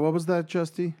 I'm sorry, what was that,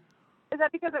 Justy? Is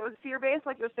that because it was fear-based,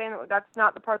 like you're saying, that's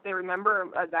not the part they remember,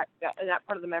 that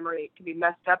part of the memory can be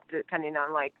messed up depending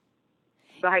on, like,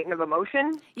 the heighten of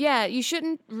emotion? Yeah, you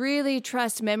shouldn't really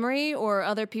trust memory or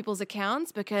other people's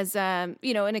accounts because, in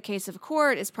a case of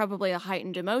court, it's probably a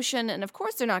heightened emotion. And, of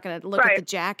course, they're not going to look at the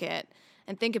jacket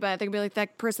and think about it. They're going to be like,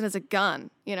 that person has a gun,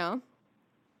 Yeah,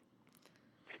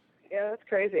 that's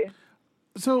crazy.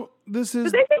 So this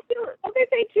is. Don't they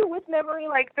say too with memory,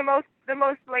 like the most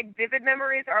like vivid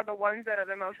memories are the ones that are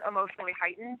the most emotionally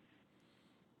heightened?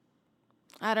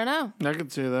 I don't know. I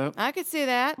could see that. I could see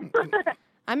that.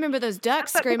 I remember those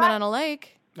ducks screaming on a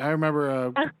lake. I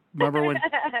remember when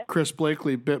Chris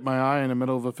Blakely bit my eye in the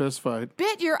middle of a fist fight.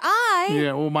 Bit your eye?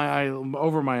 Yeah, well, my eye,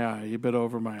 over my eye. He bit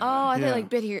over my eye. Oh, I yeah. thought like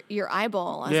bit your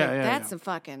eyeball. I was that's some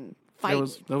fucking fight.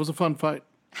 That was a fun fight.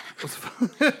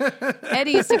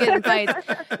 Eddie used to get in fights.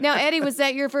 Now, Eddie, was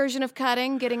that your version of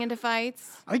cutting, getting into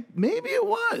fights? Maybe it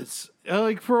was.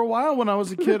 Like for a while when I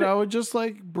was a kid, I would just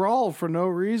like brawl for no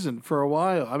reason for a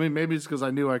while. I mean, maybe it's because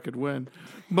I knew I could win,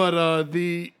 but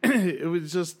it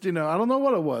was just I don't know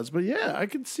what it was, but yeah, I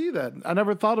could see that. I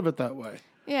never thought of it that way.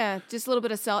 Yeah, just a little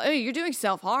bit of you're doing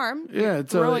self-harm. Yeah, you're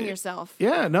it's throwing yourself.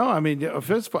 Yeah, no, I mean, a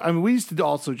fist fight. I mean, we used to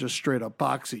also just straight up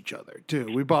box each other too.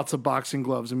 We bought some boxing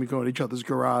gloves and we go in each other's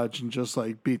garage and just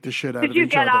like beat the shit out of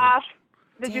each other.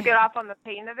 Did you get off on the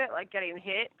pain of it, like getting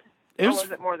hit? Or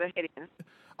was it more the hitting?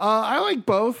 I like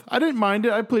both. I didn't mind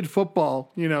it. I played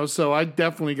football, so I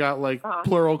definitely got like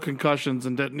plural concussions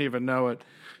and didn't even know it,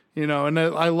 and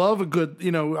I love a good,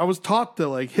 I was taught to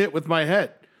like hit with my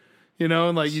head.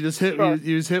 And like you just hit,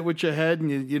 you just hit with your head,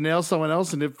 and you nail someone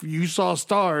else. And if you saw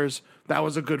stars, that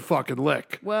was a good fucking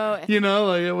lick. Whoa! Like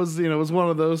it was, it was one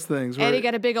of those things. Where, Eddie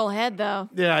got a big old head, though.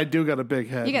 Yeah, I do got a big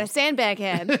head. You got a sandbag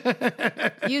head.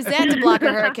 Use that to block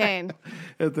a hurricane.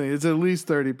 It's at least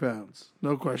 30 pounds,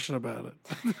 no question about it.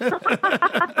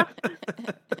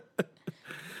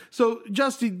 So,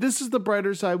 Justy, this is the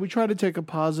brighter side. We try to take a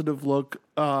positive look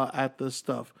at this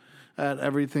stuff. At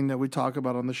everything that we talk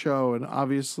about on the show. And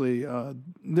obviously,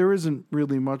 there isn't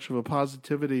really much of a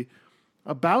positivity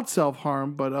about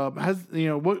self-harm, but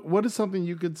what is something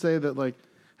you could say that, like,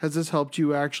 has this helped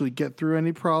you actually get through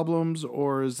any problems,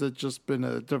 or has it just been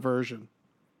a diversion?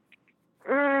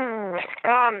 No,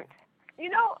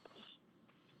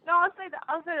 I'll say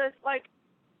this. Like,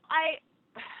 I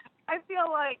feel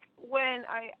like when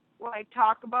I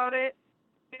talk about it,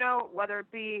 whether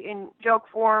it be in joke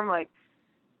form, like,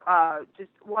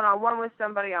 just one-on-one with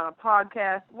somebody on a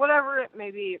podcast, whatever it may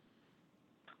be,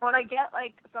 when I get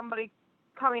like somebody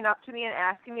coming up to me and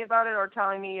asking me about it or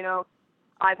telling me,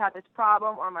 I've had this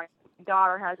problem or my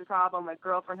daughter has a problem, my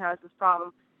girlfriend has this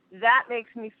problem, that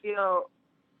makes me feel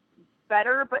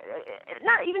better, but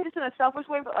not even just in a selfish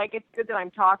way, but like it's good that I'm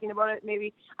talking about it.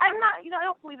 Maybe I'm not, I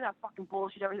don't believe in that fucking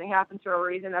bullshit. Everything happens for a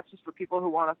reason. That's just for people who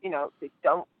want to, they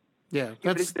don't. Yeah,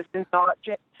 that's all that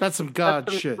shit. That's some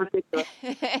God shit. Ridiculous.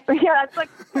 Yeah, it's like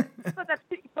that's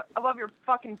above your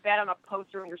fucking bed on a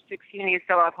poster when you're 16 and you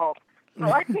still have hope. So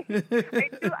I do get a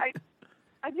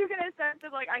sense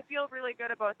of like I feel really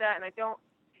good about that, and I don't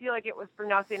feel like it was for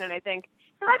nothing. And I think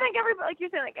everybody, like you're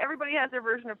saying, like everybody has their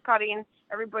version of cutting.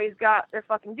 Everybody's got their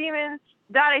fucking demons.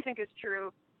 That I think is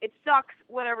true. It sucks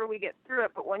whenever we get through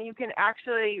it, but when you can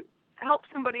actually help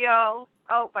somebody else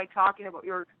out by talking about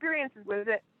your experiences with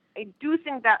it, I do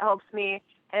think that helps me,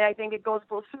 and I think it goes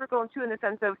full circle too in the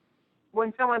sense of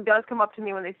when someone does come up to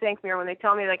me when they thank me or when they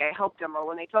tell me like I helped them or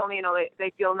when they tell me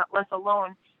they feel less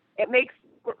alone, it makes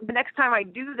the next time I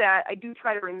do that, I do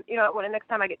try to when the next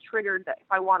time I get triggered that if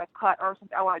I want to cut or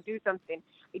something, I want to do something,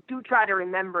 I do try to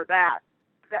remember that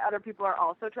other people are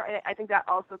also trying. I think that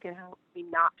also can help me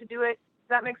not to do it. Does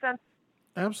that make sense?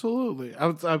 Absolutely.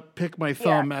 I pick my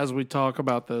thumb as we talk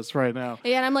about this right now.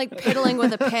 Yeah, and I'm like piddling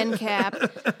with a pen cap.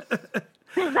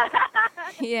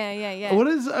 Yeah. What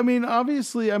is,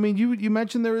 obviously, you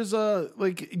mentioned there is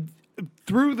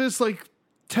through this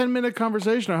 10-minute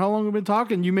conversation or how long we've been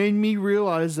talking, you made me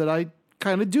realize that I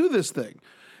kind of do this thing.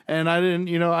 And I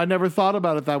didn't, I never thought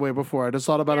about it that way before. I just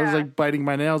thought about it as like biting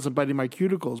my nails and biting my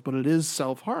cuticles, but it is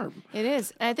self-harm. It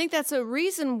is. And I think that's a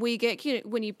reason we get,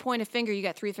 when you point a finger, you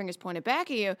got 3 fingers pointed back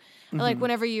at you. Mm-hmm. Like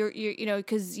whenever you're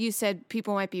because you said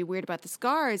people might be weird about the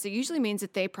scars, it usually means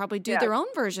that they probably do their own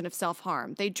version of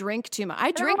self-harm. They drink too much.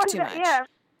 I drink too much.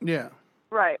 Yeah.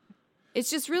 Right. It's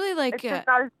just really like... It's just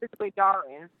not as physically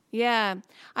jarring. Yeah.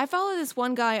 I follow this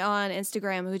one guy on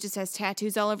Instagram who just has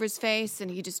tattoos all over his face and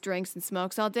he just drinks and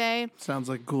smokes all day. Sounds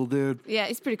like a cool dude. Yeah,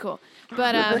 he's pretty cool.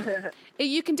 But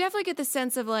you can definitely get the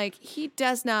sense of he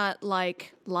does not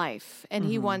like life and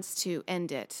he wants to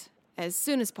end it as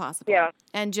soon as possible. Yeah.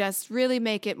 And just really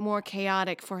make it more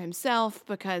chaotic for himself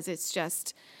because it's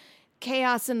just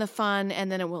chaos and the fun and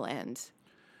then it will end.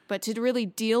 But to really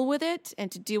deal with it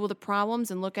and to deal with the problems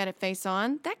and look at it face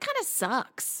on, that kind of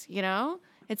sucks,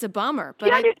 It's a bummer,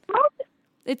 but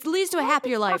it leads to a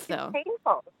happier life, though.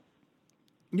 Painful.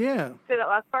 Yeah. Say that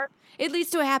last part. It leads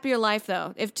to a happier life,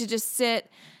 though, if to just sit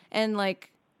and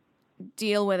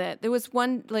deal with it. There was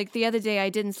one the other day I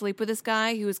didn't sleep with this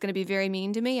guy who was going to be very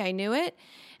mean to me. I knew it,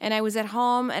 and I was at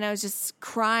home and I was just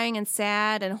crying and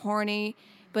sad and horny.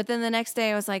 But then the next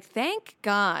day I was like, thank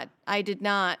God I did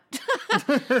not. Yeah,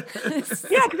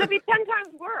 because it'd be 10 times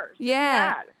worse.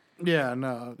 Yeah. Bad. Yeah,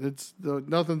 no,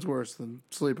 nothing's worse than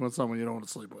sleeping with someone you don't want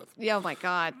to sleep with. Yeah, oh my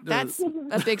God. That's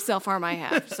a big self-harm I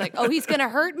have. It's like, oh, he's going to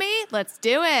hurt me? Let's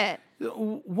do it.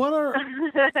 What are...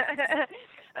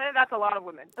 That's a lot of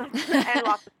women. And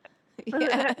lots of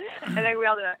Yeah. I think we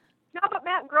all do that. No, but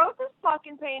Matt, growth is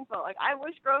fucking painful. I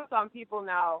wish growth on people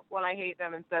now when I hate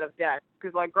them instead of death,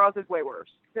 because growth is way worse.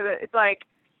 It's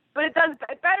but it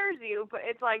betters you. But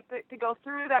it's to go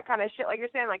through that kind of shit, like you're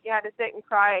saying, you had to sit and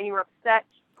cry and you were upset,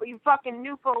 but you fucking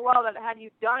knew full well that had you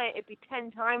done it, it'd be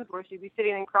 10 times worse. You'd be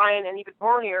sitting and crying and even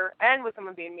hornier, and with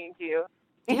someone being mean to you.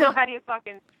 How do you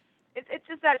fucking? It's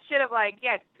just that shit of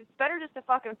it's better just to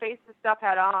fucking face the stuff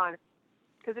head on.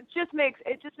 Because it just makes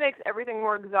everything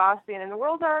more exhausting, and the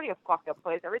world's already a fucked up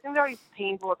place. Everything's already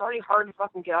painful. It's already hard to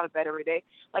fucking get out of bed every day.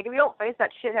 If you don't face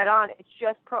that shit head on, it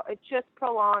just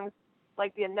prolongs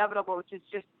the inevitable, which is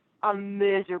just a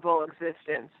miserable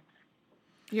existence.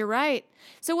 You're right.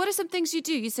 So what are some things you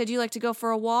do? You said you like to go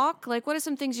for a walk. What are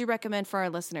some things you recommend for our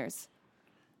listeners?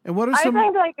 And what are some?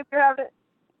 I think if you're having.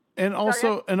 And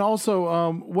also,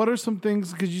 what are some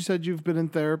things? Because you said you've been in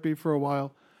therapy for a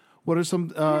while. What are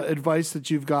some advice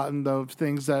that you've gotten of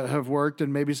things that have worked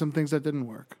and maybe some things that didn't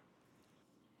work?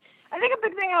 I think a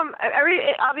big thing,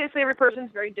 obviously every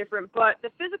person's very different, but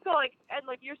the physical, Ed,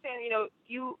 you're saying,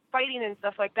 you fighting and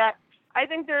stuff like that, I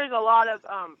think there's a lot of,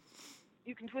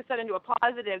 you can twist that into a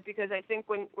positive, because I think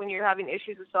when you're having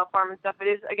issues with self-harm and stuff, it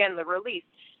is, again, the release.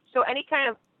 So any kind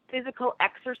of physical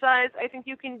exercise I think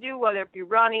you can do, whether it be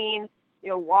running,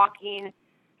 walking,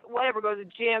 whatever, go to the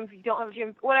gym, if you don't have a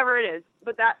gym, whatever it is.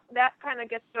 But that kind of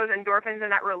gets those endorphins,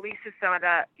 and that releases some of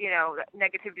that, that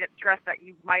negativity, that stress that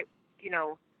you might,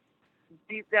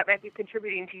 that might be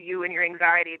contributing to you and your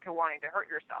anxiety to wanting to hurt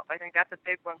yourself. I think that's a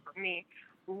big one for me.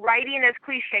 Writing, as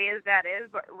cliche as that is,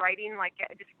 but writing,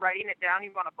 just writing it down,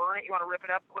 you want to burn it, you want to rip it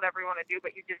up, whatever you want to do,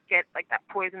 but you just get, that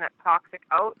poison, that toxic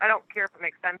out. I don't care if it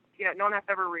makes sense. No one has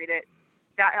to ever read it.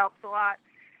 That helps a lot.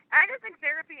 I just think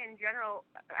therapy in general,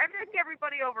 I think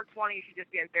everybody over 20 should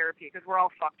just be in therapy, because we're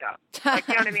all fucked up.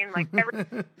 You know what I mean?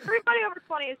 Everybody over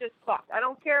 20 is just fucked. I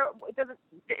don't care. It doesn't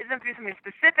be something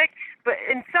specific, but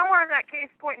in somewhere in that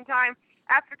point in time,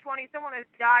 after 20, someone has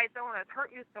died, someone has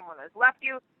hurt you, someone has left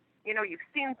you. You've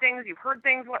seen things, you've heard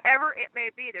things, whatever it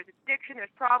may be. There's addiction,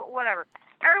 there's problem, whatever.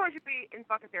 Everyone should be in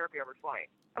fucking therapy over 20.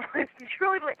 And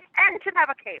should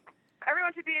have a cape.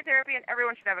 Everyone should be in therapy, and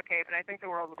everyone should have a cape, and I think the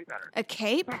world will be better. A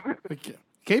cape?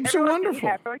 Capes are wonderful.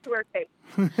 Everyone should wear a cape.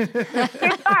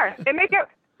 Capes are. They make it.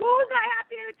 Who's not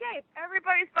happy in a cape?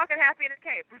 Everybody's fucking happy in a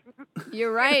cape.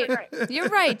 You're right. You're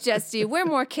right, Jesse. Wear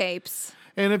more capes.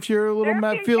 And if you're a little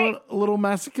feeling a little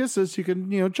masochist, you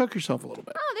can chuck yourself a little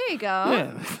bit. Oh, there you go.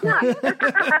 Yeah.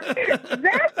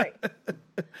 Exactly.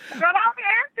 got all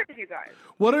the answers, you guys.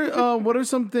 What are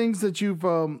some things that you've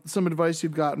some advice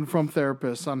you've gotten from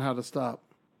therapists on how to stop,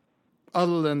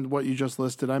 other than what you just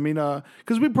listed? I mean,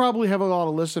 because we probably have a lot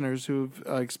of listeners who've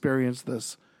experienced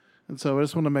this, and so I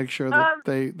just want to make sure that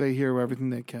they hear everything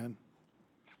they can.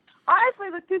 Honestly,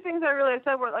 the two things I really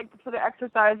said were like for the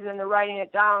exercises and the writing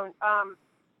it down.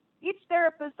 Each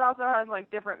therapist also has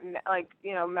like different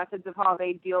methods of how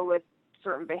they deal with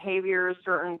certain behaviors,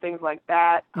 certain things like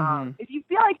that. If you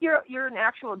feel like you're in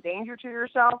actual danger to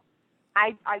yourself,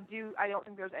 I don't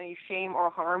think there's any shame or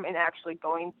harm in actually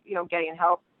going, getting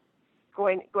help,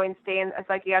 going stay in a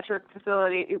psychiatric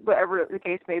facility, whatever the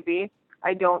case may be.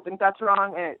 I don't think that's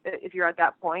wrong, and if you're at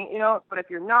that point, But if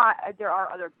you're not, there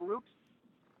are other groups.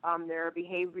 There are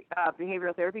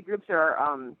behavioral therapy groups. There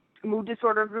are mood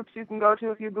disorder groups you can go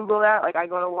to if you Google that. Like I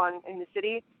go to one in the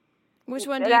city. Which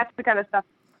one? That's the kind of stuff.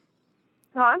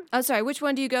 Huh? Oh, sorry. Which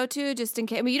one do you go to? Just in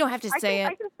case. I mean, you don't have to say it.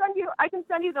 I can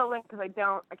send you the link because I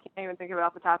can't even think of it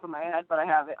off the top of my head, but I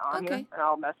have it on here, and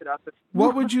I'll mess it up.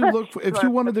 What would you look for if you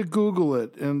wanted to Google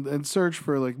it and search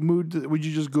for like mood? Would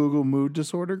you just Google mood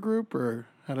disorder group, or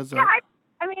how does that? Yeah,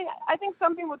 I mean, I think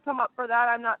something would come up for that.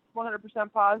 I'm not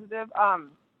 100% positive.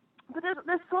 But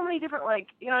there's so many different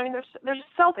there's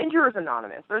Self-Injurers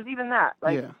Anonymous. There's even that.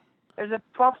 There's a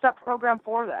 12-step program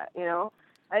for that.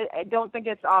 I don't think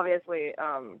it's obviously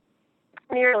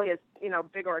nearly as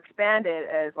big or expanded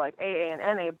as like AA and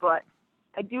NA, but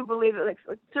I do believe that like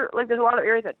there's a lot of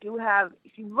areas that do have.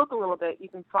 If you look a little bit, you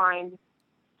can find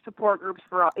support groups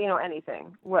for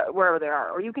anything wherever they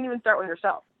are, or you can even start with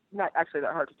yourself. Not actually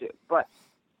that hard to do, but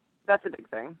that's a big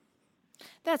thing.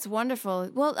 That's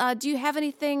wonderful. Well, do you have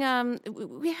anything?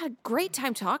 We had a great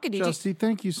time talking to you. Justy,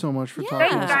 thank you so much for talking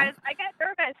Thanks, to us. guys. I get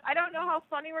nervous. I don't know how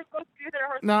funny we're supposed to do there.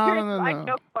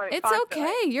 No. It's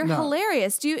okay. You're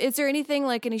hilarious. Is there anything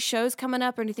like any shows coming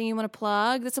up or anything you want to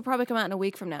plug? This will probably come out in a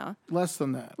week from now. Less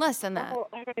than that. Oh,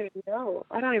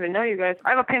 I don't even know, you guys. I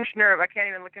have a pinched nerve. I can't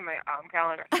even look at my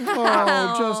calendar.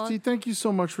 Oh, Justy, thank you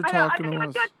so much for talking to us. I didn't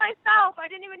even do it myself. I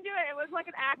didn't even do it. It was like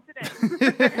an accident.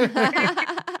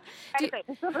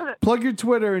 Plug your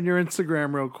Twitter and your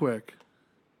Instagram real quick.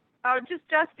 Oh, just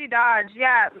Justy Dodge.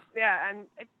 Yeah, and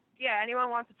if anyone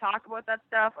wants to talk about that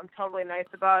stuff, I'm totally nice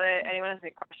about it. Anyone has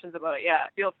any questions about it,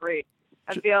 feel free.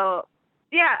 I don't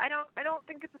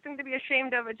think it's a thing to be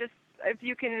ashamed of. It just, if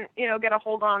you can, get a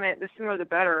hold on it, the sooner the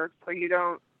better, so you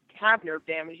don't have nerve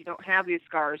damage, you don't have these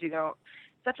scars,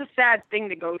 such a sad thing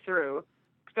to go through,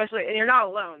 especially, and you're not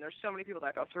alone. There's so many people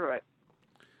that go through it.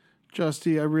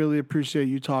 Justy, I really appreciate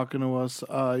you talking to us.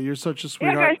 You're such a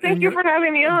sweetheart. Yeah, guys, thank you for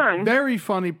having me on. Very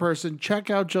funny person. Check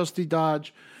out Justy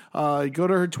Dodge. Go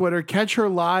to her Twitter. Catch her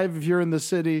live if you're in the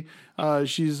city.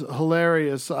 She's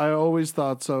hilarious. I always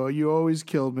thought so. You always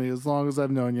killed me as long as I've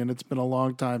known you, and it's been a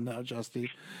long time now, Justy.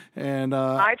 And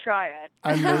I try it.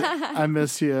 I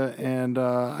miss you, and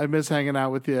I miss hanging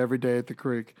out with you every day at the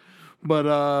creek. But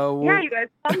you guys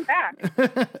come back.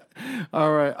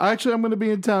 All right. Actually, I'm going to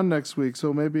be in town next week,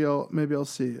 so maybe I'll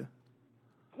see you.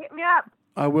 Hit me up.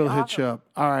 I will hit you up.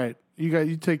 All right.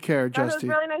 You take care, Justy. It was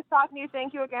really nice talking to you.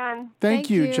 Thank you again. Thank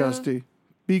you, Justy.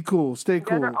 Be cool. Stay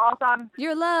cool. You guys are awesome.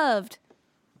 You're loved.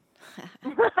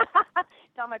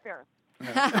 Tell my parents.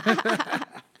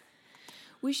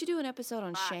 We should do an episode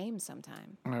on shame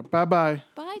sometime. All right. Bye-bye.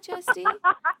 Bye, Justy.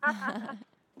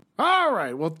 All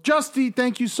right. Well, Justy,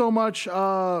 thank you so much.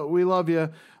 We love you.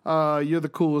 You're the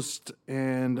coolest,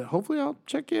 and hopefully I'll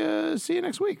see you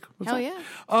next week. Hell yeah.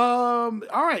 All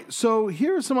right. So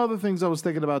here are some other things I was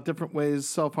thinking about, different ways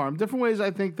self-harm. Different ways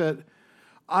I think that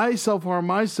I self-harm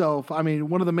myself. I mean,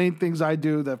 one of the main things I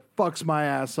do that fucks my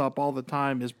ass up all the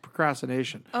time is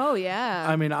procrastination. Oh, yeah.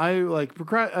 I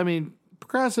mean,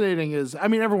 procrastinating is,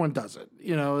 everyone does it.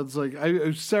 It's like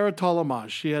Sarah Talamash,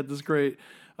 she had this great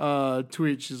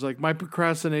tweet. She's like, my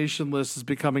procrastination list is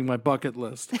becoming my bucket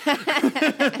list.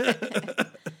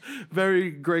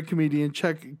 Very great comedian.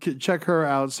 Check her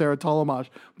out, Sarah Talamash.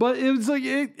 But it was like,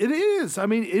 it is. I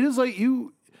mean, it is like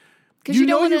you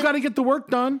got to get the work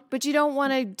done. But you don't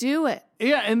want to do it.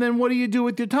 Yeah, and then what do you do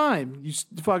with your time? You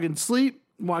fucking sleep,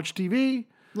 watch TV.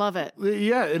 Love it.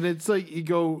 Yeah, and it's like you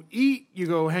go eat, you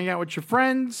go hang out with your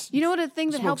friends. You know what a thing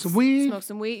that helps? Smoke some weed. Smoke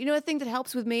some weed. You know a thing that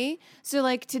helps with me? So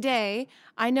like today,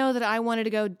 I know that I wanted to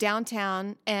go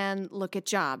downtown and look at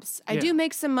jobs. I do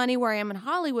make some money where I am in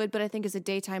Hollywood, but I think as a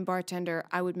daytime bartender,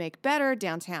 I would make better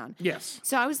downtown. Yes.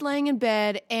 So I was laying in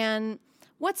bed, and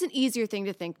what's an easier thing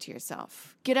to think to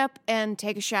yourself? Get up and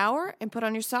take a shower and put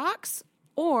on your socks?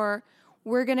 Or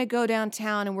we're going to go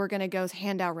downtown and we're going to go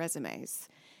hand out resumes.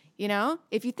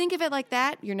 If you think of it like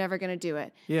that, you're never going to do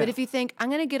it. Yeah. But if you think, I'm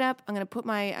going to get up, I'm going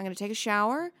to take a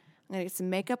shower, I'm I'm gonna get some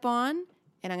makeup on,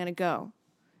 and I'm gonna go.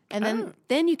 And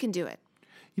then you can do it.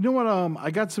 You know what?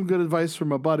 I got some good advice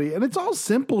from a buddy, and it's all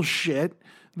simple shit.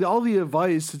 All the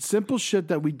advice, it's simple shit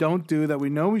that we don't do that we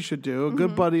know we should do. A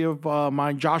good buddy of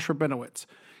mine, Josh Rabinowitz.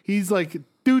 He's like,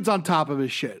 dude's on top of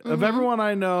his shit. Of everyone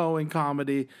I know in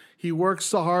comedy, he works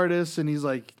the hardest, and he's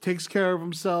like takes care of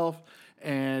himself,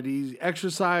 and he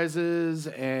exercises,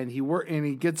 and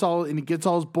he gets all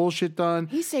his bullshit done.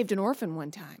 He saved an orphan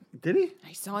one time. Did he?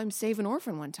 I saw him save an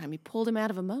orphan one time. He pulled him out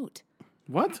of a moat.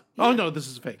 What? Yeah. Oh no, this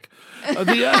is fake.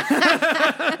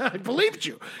 I believed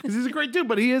you because he's a great dude.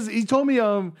 But he told me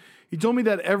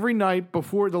that every night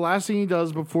before the last thing he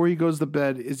does before he goes to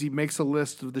bed is he makes a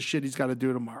list of the shit he's got to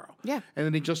do tomorrow. Yeah, and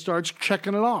then he just starts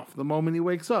checking it off the moment he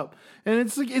wakes up. And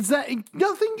it's that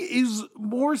nothing is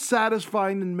more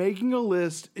satisfying than making a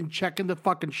list and checking the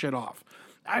fucking shit off.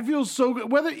 I feel so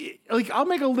good. I'll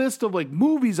make a list of like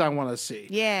movies I want to see.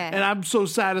 Yeah. And I'm so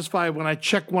satisfied when I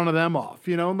check one of them off,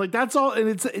 and like that's all. And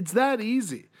it's that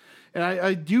easy. And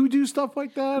I do stuff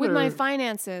like that with my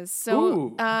finances. So,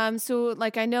 Ooh. So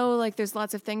like I know like there's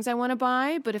lots of things I want to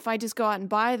buy, but if I just go out and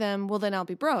buy them, well then I'll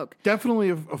be broke.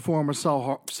 Definitely a form of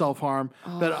self-harm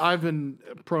that I've been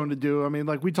prone to do. I mean,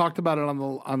 like we talked about it on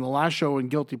the last show in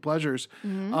Guilty Pleasures,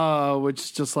 which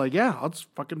is just like, I'll just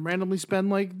fucking randomly spend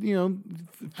like,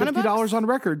 $50 on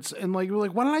records. And like, we're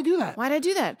like, why did I do that? Why did I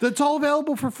do that? That's all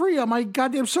available for free on my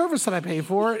goddamn service that I pay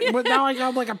for. But now I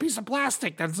got like a piece of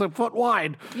plastic that's a foot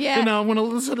wide. Yeah. I'm going to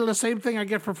listen to the same thing I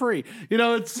get for free.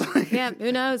 It's like... Yeah,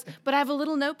 who knows? But I have a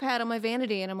little notepad on my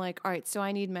vanity, and I'm like, all right, so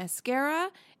I need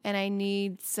mascara, and I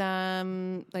need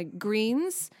some like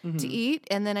greens to eat,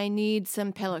 and then I need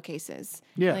some pillowcases.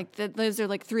 Yeah. Like those are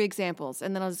like 3 examples,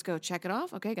 and then I'll just go check it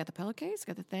off. Okay, got the pillowcase,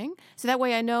 got the thing. So that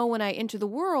way I know when I enter the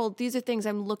world, these are things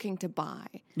I'm looking to buy.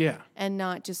 Yeah. And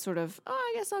not just sort of,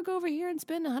 I guess I'll go over here and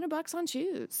spend $100 on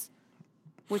shoes.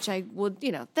 Which I would,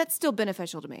 that's still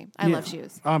beneficial to me. I love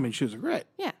shoes. I mean, shoes are great.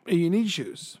 Yeah. You need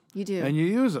shoes. You do. And you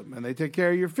use them, and they take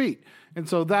care of your feet. And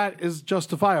so that is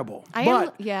justifiable.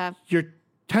 Your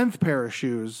 10th pair of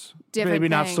shoes, Different maybe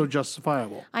not thing. so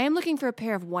justifiable. I am looking for a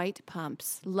pair of white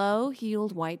pumps,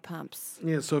 low-heeled white pumps.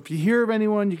 Yeah, so if you hear of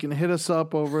anyone, you can hit us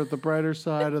up over at the brighter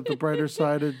side at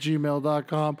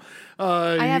gmail.com.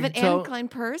 I have an Anne Klein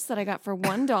purse that I got for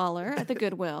 $1 at the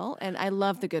Goodwill, and I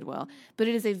love the Goodwill. But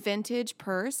it is a vintage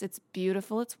purse. It's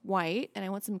beautiful. It's white, and I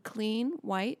want some clean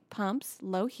white pumps,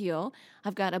 low heel.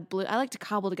 I've got a blue. I like to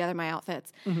cobble together my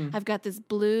outfits. I've got this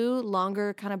blue,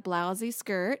 longer, kind of blousy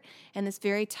skirt, and this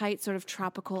very tight, sort of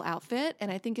tropical outfit.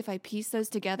 And I think if I piece those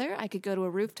together, I could go to a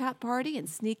rooftop party and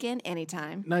sneak in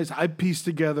anytime. Nice. I pieced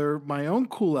together my own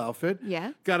cool outfit.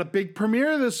 Yeah. Got a big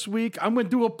premiere this week. I'm going to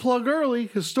do a plug early.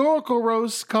 Historical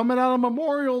Roast coming out on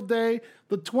Memorial Day,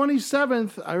 the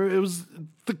 27th. It was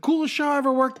the coolest show I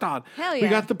ever worked on. Hell yeah. We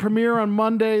got the premiere on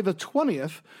Monday, the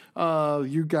 20th.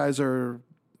 You guys are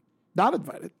not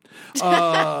invited.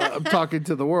 I'm talking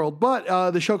to the world.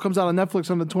 But the show comes out on Netflix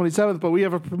on the 27th, but we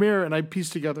have a premiere, and I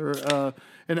pieced together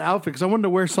an outfit because I wanted to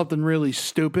wear something really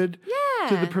stupid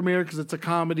to the premiere because it's a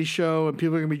comedy show, and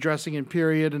people are going to be dressing in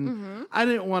period, and I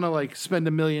didn't want to, like, spend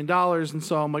 $1 million, and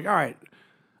so I'm like, all right,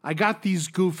 I got these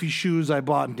goofy shoes I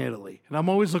bought in Italy, and I'm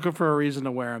always looking for a reason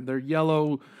to wear them. They're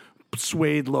yellow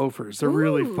suede loafers. They're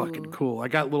really fucking cool. I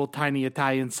got little tiny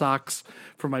Italian socks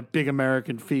for my big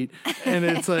American feet, and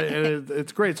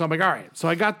it's great. So I'm like, all right. So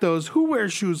I got those. Who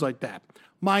wears shoes like that?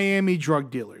 Miami drug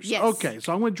dealers. Yes. Okay,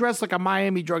 so I'm going to dress like a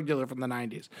Miami drug dealer from the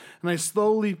 90s. And I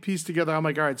slowly pieced together, I'm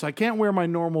like, all right, so I can't wear my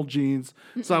normal jeans.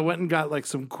 So I went and got like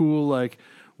some cool like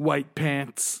white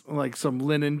pants, like some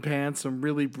linen pants, some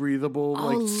really breathable,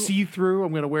 like see-through.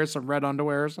 I'm going to wear some red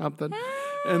underwear or something.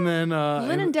 And then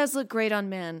linen does look great on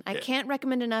men. I can't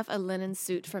recommend enough a linen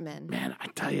suit for men. man, I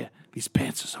tell you, these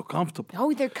pants are so comfortable.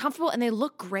 Oh, they're comfortable and they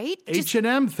look great.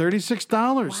 H&M, $36.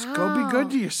 Wow. Go be good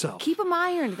to yourself. Keep them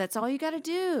ironed. That's all you got to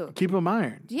do. Keep them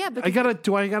ironed. Yeah, but I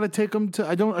gotta take them to.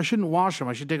 I shouldn't wash them.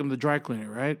 I should take them to the dry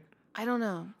cleaner, right? I don't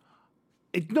know.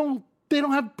 No, they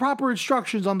don't have proper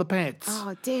instructions on the pants.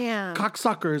 Oh, damn.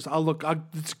 Cocksuckers.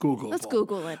 Let's Google it. Let's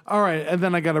Google it. All right, and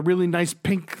then I got a really nice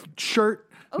pink shirt.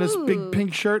 This Ooh. big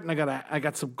pink shirt, and I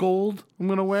got some gold. I'm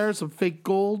gonna wear some fake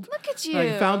gold. Look at you.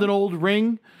 I found an old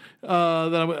ring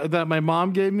that my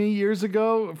mom gave me years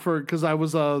ago because I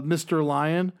was Mr.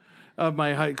 Lion of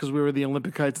my height because we were the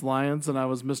Olympic Heights Lions, and I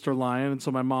was Mr. Lion, and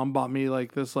so my mom bought me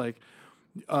like this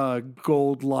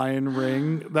gold lion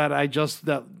ring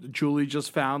that Julie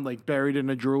just found like buried in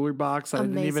a jewelry box that I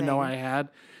didn't even know I had.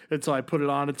 And so I put it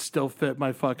on. It still fit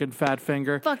my fucking fat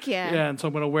finger. Fuck yeah. Yeah, and so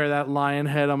I'm going to wear that lion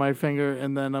head on my finger,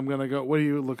 and then I'm going to go, what are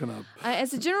you looking up?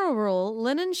 As a general rule,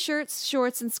 linen shirts,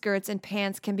 shorts, and skirts and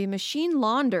pants can be machine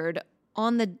laundered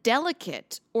on the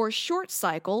delicate or short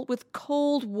cycle with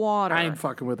cold water. I ain't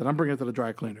fucking with it. I'm bringing it to the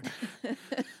dry cleaner.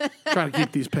 Trying to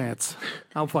keep these pants.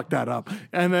 I'll fuck that up.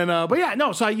 And then, but yeah,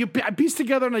 no. So I pieced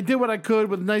together and I did what I could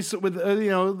with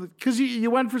because you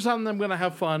went for something. I'm gonna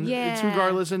have fun. Yeah. It's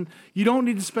regardless, and you don't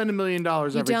need to spend $1 million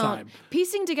every time.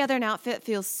 Piecing together an outfit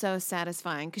feels so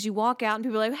satisfying because you walk out and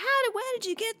people are like, where did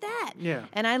you get that? Yeah.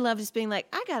 And I love just being like,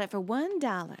 I got it for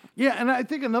 $1. Yeah, and I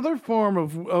think another form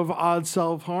of odd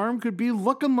self harm could be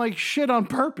looking like shit on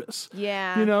purpose.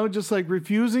 Yeah. You know, just like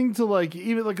refusing to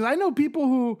because I know people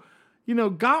who,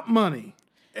 got money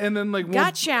and then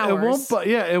got showers.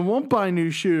 It won't buy new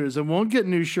shoes and won't get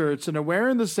new shirts and are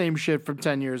wearing the same shit from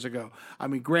 10 years ago. I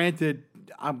mean, granted,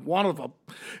 I'm one of them.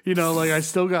 I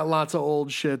still got lots of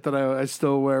old shit that I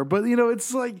still wear, but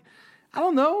it's like, I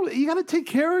don't know. You got to take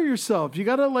care of yourself. You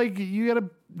got to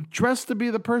dress to be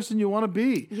the person you want to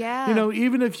be. Yeah.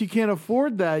 Even if you can't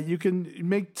afford that, you can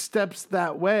make steps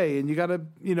that way. And you got to,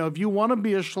 if you want to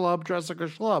be a schlub, dress like a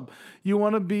schlub. You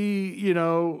want to be,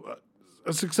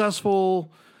 a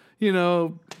successful,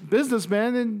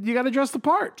 businessman, and you got to dress the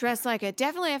part. Dress like it.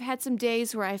 Definitely, I've had some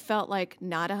days where I felt like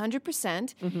not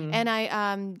 100%, and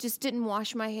I just didn't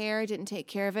wash my hair, didn't take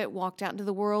care of it, walked out into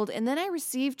the world, and then I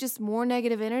received just more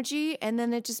negative energy, and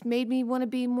then it just made me want to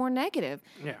be more negative.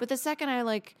 Yeah. But the second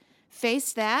I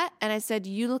faced that, and I said,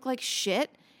 "You look like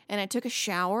shit," and I took a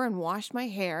shower and washed my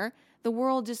hair, the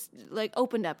world just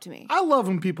opened up to me. I love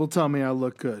when people tell me I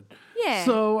look good. Yeah.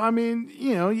 So, I mean,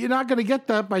 you're not going to get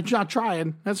that by not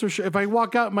trying. That's for sure. If I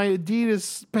walk out in my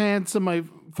Adidas pants and my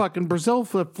fucking Brazil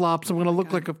flip-flops, I'm going to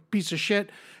look like a piece of shit.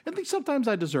 I think sometimes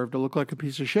I deserve to look like a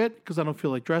piece of shit because I don't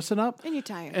feel like dressing up. And you're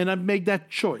tired. And I've made that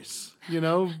choice,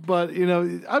 But,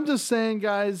 I'm just saying,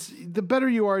 guys, the better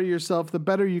you are to yourself, the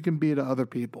better you can be to other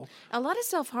people. A lot of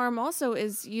self-harm also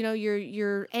is,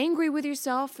 you're angry with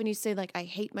yourself and you say I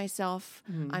hate myself,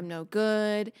 I'm no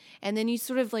good. And then you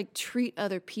sort of treat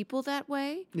other people that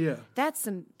way. Yeah. That's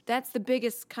the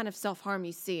biggest kind of self-harm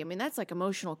you see. I mean, that's like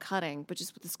emotional cutting, but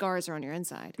just with the scars are on your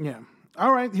inside. Yeah.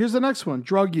 All right, here's the next one,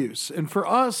 drug use. And for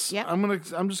us, Yep.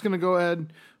 I'm just gonna go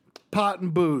ahead, pot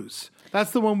and booze.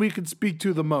 That's the one we could speak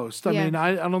to the most. I Yeah. mean,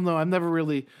 I don't know. I've never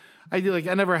really, I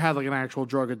never had an actual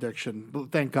drug addiction.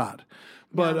 Thank God.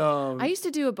 But I used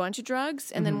to do a bunch of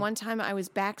drugs, and then one time I was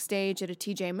backstage at a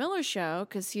TJ Miller show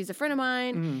because he's a friend of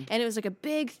mine, and it was a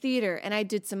big theater, and I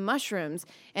did some mushrooms,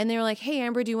 and they were like, "Hey,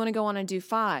 Amber, do you want to go on and do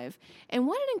 5?" And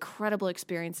what an incredible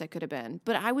experience that could have been.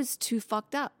 But I was too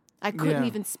fucked up. I couldn't Yeah.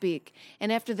 even speak.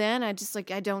 And after then, I just I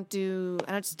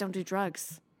just don't do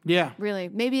drugs. yeah. Really,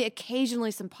 maybe occasionally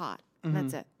some pot. And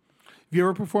that's it. Have you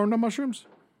ever performed on mushrooms?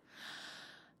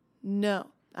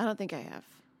 No, I don't think I have.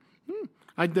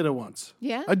 I did it once.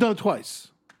 Yeah? I've done it twice.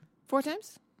 4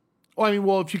 times? Well, I mean,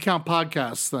 if you count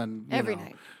podcasts, then Every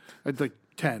night. I'd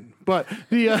 10. But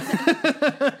the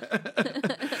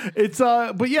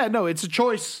but yeah, no, it's a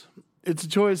choice. It's a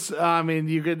choice. I mean,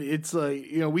 you could. It's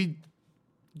we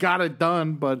got it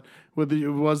done, but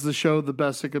was the show the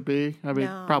best it could be? I mean,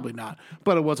 No. probably not.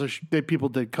 But it was people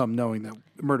did come knowing that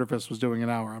Murderfist was doing an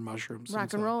hour on mushrooms.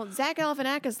 Rock and roll. Zach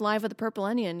Galifianakis live at the Purple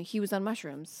Onion. He was on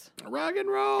mushrooms. Rock and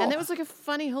roll. And that was a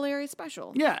funny, hilarious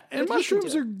special. Yeah, and But he can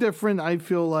mushrooms do are different. I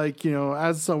feel like,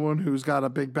 as someone who's got a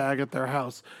big bag at their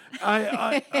house,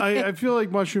 I feel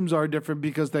like mushrooms are different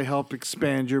because they help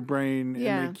expand your brain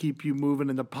Yeah. and they keep you moving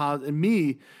in the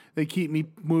positive. They keep me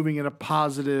moving in a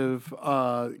positive,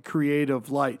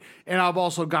 creative light. And I've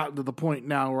also gotten to the point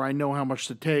now where I know how much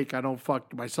to take. I don't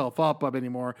fuck myself up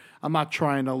anymore. I'm not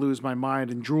trying to lose my mind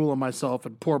and drool on myself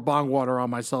and pour bong water on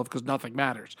myself because nothing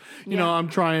matters. You know, I'm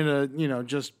trying to,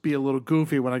 just be a little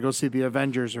goofy when I go see the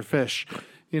Avengers or Fish.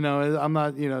 I'm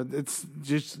not, it's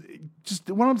just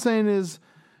what I'm saying is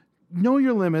know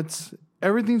your limits.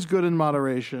 Everything's good in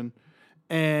moderation.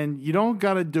 And you don't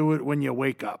got to do it when you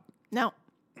wake up. No.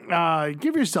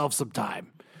 Give yourself some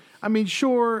time. I mean,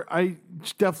 sure, I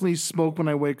definitely smoke when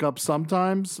I wake up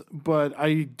sometimes, but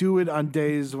I do it on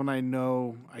days when I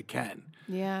know I can.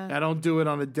 Yeah. I don't do it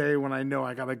on a day when I know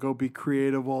I got to go be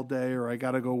creative all day or I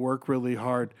got to go work really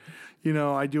hard.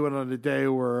 I do it on a day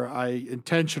where I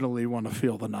intentionally want to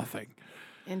feel the nothing.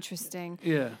 Interesting.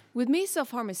 Yeah. With me,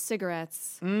 self-harm is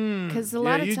cigarettes. Because a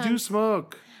lot of you times... do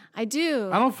smoke. I do.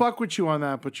 I don't fuck with you on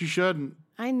that, but you shouldn't.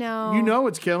 I know. You know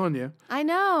it's killing you, I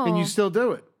know. and you still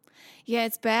do it. Yeah,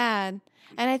 it's bad.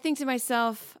 And I think to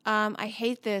myself, I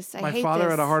hate this. I My hate father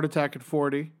this. had a heart attack at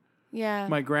 40. Yeah.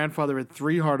 My grandfather had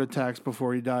 3 heart attacks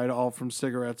before he died, all from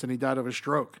cigarettes, and he died of a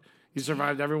stroke. He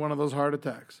survived every one of those heart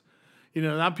attacks. You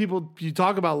know, now people, you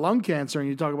talk about lung cancer and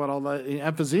you talk about all that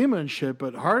emphysema and shit,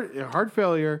 but heart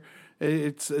failure,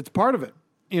 it's part of it.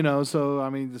 You know, so I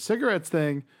mean, the cigarettes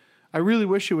thing, I really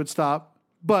wish it would stop,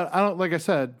 but I don't. Like I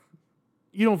said,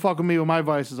 you don't fuck with me with my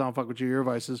vices. I don't fuck with you your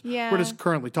vices. Yeah. We're just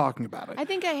currently talking about it. I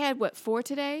think I had 4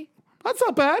 today. That's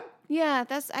not bad. Yeah,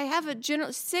 I have a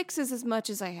general 6 is as much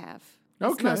as I have.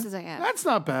 Okay, As most as I have. That's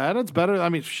not bad. That's better. I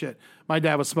mean, shit. My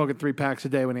dad was smoking 3 packs a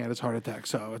day when he had his heart attack,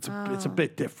 so it's a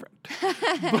bit different.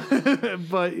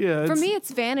 but yeah, For me,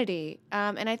 it's vanity,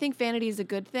 and I think vanity is a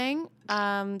good thing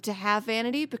to have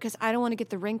vanity because I don't want to get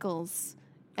the wrinkles.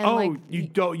 And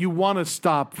you want to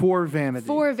stop for vanity.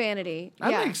 For vanity,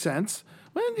 That makes sense.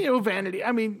 Well, vanity.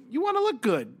 I mean, you want to look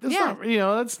good.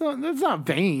 That's not, that's not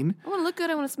vain. I want to look good.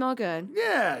 I want to smell good.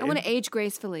 Yeah. I want to age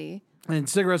gracefully. And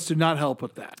cigarettes do not help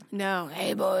with that. No.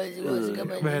 Hey, boys. You want to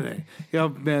come in?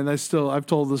 Man, I've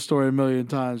told the story a million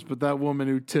times, but that woman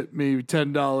who tipped me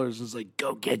 $10 was like,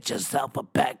 go get yourself a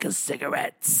pack of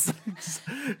cigarettes.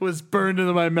 It was burned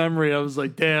into my memory. I was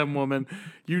like, damn, woman,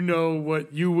 you know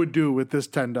what you would do with this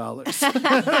 $10.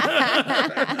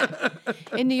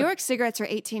 In New York, cigarettes are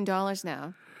 $18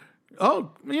 now. Oh,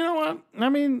 you know what? I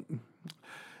mean,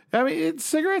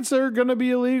 cigarettes are going to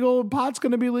be illegal, pot's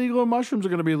going to be legal, and mushrooms are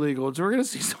going to be legal. So we're going to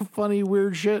see some funny,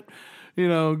 weird shit,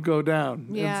 go down.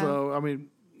 Yeah. And so, I mean,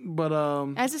 but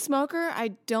as a smoker,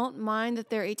 I don't mind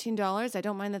that they're $18. I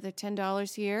don't mind that they're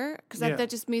 $10 here because that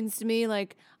just means to me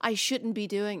like I shouldn't be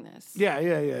doing this. Yeah.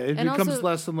 It becomes also,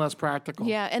 less and less practical.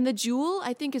 Yeah, and the Juul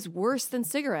I think is worse than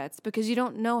cigarettes because you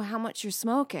don't know how much you're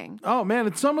smoking. Oh man,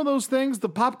 it's some of those things. The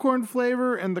popcorn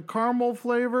flavor and the caramel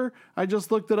flavor. I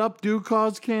just looked it up. Do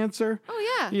cause cancer.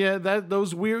 Oh yeah. Yeah,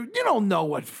 those weird. You don't know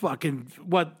what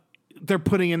they're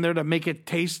putting in there to make it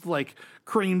taste like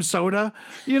cream soda.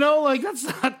 That's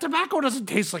not, tobacco doesn't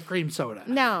taste like cream soda.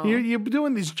 No. You're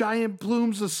doing these giant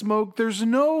plumes of smoke. There's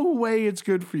no way it's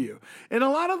good for you. And a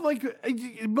lot of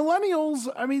millennials,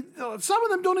 I mean, some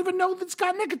of them don't even know that's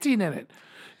got nicotine in it.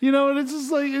 And it's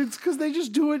just like, it's because they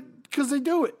just do it because they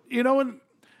do it. And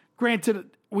granted,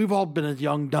 we've all been a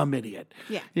young, dumb idiot.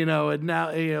 Yeah. And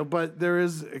now, but there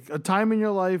is a time in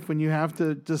your life when you have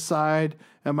to decide,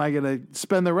 am I going to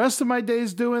spend the rest of my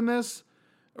days doing this?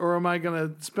 Or am I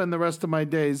going to spend the rest of my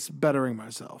days bettering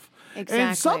myself? Exactly.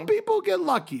 And some people get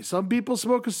lucky. Some people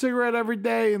smoke a cigarette every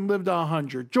day and live to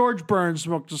 100. George Burns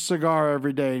smoked a cigar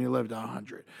every day and he lived to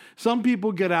 100. Some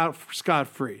people get out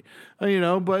scot-free. But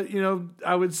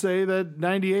I would say that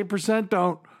 98%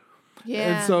 don't.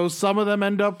 Yeah. And so some of them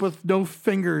end up with no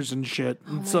fingers and shit.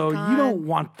 And so you don't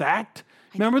want that.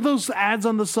 Remember those ads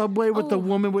on the subway with the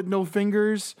woman with no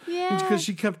fingers? Yeah. Because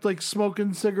she kept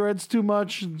smoking cigarettes too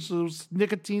much, and so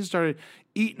nicotine started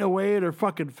eating away at her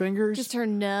fucking fingers. Just her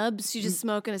nubs. She's just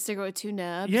smoking a cigarette with 2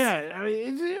 nubs. Yeah, I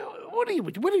mean, what are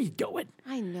you doing?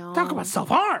 I know. Talk about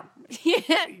self-harm.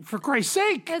 Yeah. For Christ's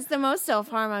sake. That's the most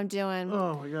self-harm I'm doing.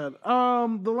 Oh my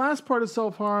god. The last part of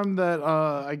self-harm that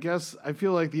I guess I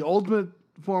feel like the ultimate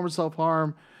form of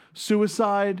self-harm,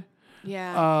 suicide.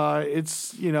 Yeah.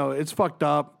 It's it's fucked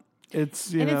up.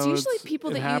 It's it's usually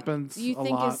people that happens you think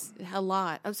lot. is a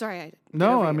lot. I'm sorry.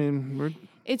 No, I mean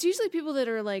it's usually people that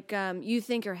are like you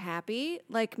think are happy.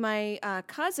 Like my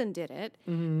cousin did it,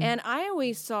 and I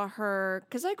always saw her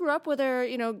because I grew up with her,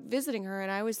 visiting her,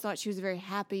 and I always thought she was a very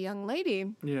happy young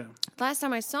lady. Yeah. Last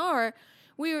time I saw her,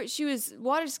 she was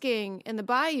water skiing in the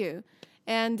bayou,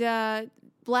 and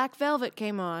Black Velvet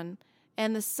came on.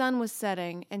 And the sun was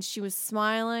setting, and she was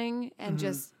smiling and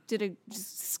just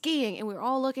skiing. And we were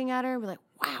all looking at her, and we're like,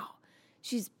 wow,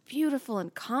 she's beautiful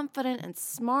and confident and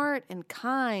smart and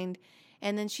kind.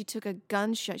 And then she took a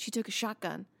gunshot. She took a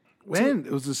shotgun. When?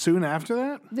 Was it soon after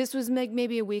that? This was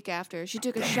maybe a week after. She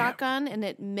took a shotgun, and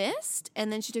it missed.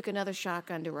 And then she took another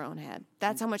shotgun to her own head.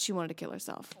 That's how much she wanted to kill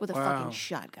herself, with a fucking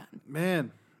shotgun.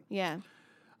 Man. Yeah.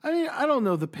 I mean, I don't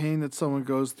know the pain that someone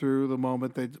goes through the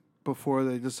moment before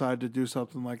they decide to do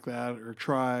something like that or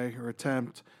try or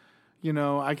attempt.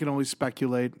 I can only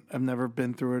speculate. I've never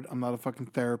been through it. I'm not a fucking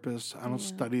therapist. I don't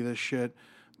study this shit.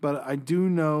 But I do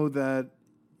know that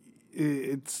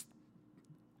it's...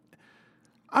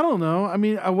 I don't know. I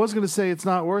mean, I was going to say it's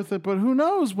not worth it, but who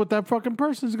knows what that fucking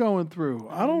person's going through.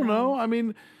 I don't know. I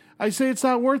mean, I say it's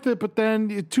not worth it, but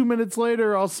then 2 minutes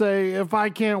later, I'll say, if I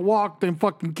can't walk, then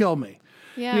fucking kill me.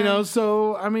 Yeah.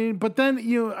 So, I mean, but then,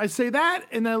 I say that,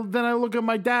 and then I look at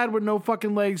my dad with no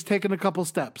fucking legs taking a couple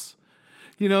steps.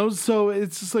 So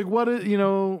it's just like,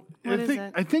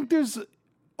 I think there's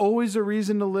always a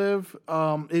reason to live.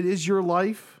 It is your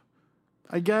life.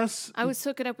 I guess. I was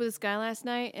hooking up with this guy last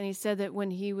night, and he said that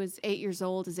when he was 8 years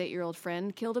old, his 8-year-old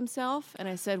friend killed himself. And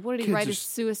I said, what did he Kids write are his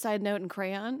suicide note in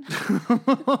crayon?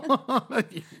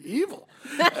 Evil.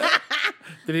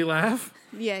 Did he laugh?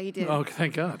 Yeah, he did. Oh,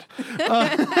 thank God.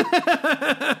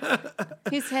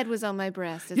 His head was on my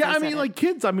breast. As Yeah, I I mean, said like it.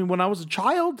 kids. I mean, when I was a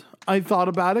child, I thought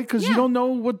about it because you Yeah. don't know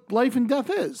what life and death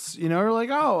is. You know, you're like,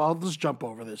 oh, I'll just jump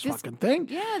over this fucking thing.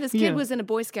 Yeah, this You kid know. was in a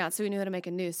Boy Scout, so he knew how to make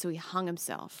a noose, so he hung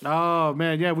himself. Oh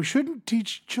man, yeah, we shouldn't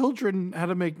teach children how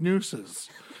to make nooses.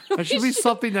 That should be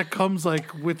something that comes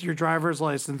like with your driver's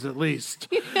license at least.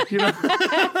 You know?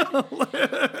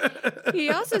 He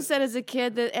also said as a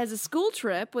kid that as a school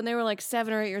trip, when they were like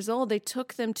 7 or 8 years old, they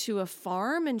took them to a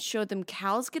farm and showed them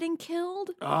cows getting killed.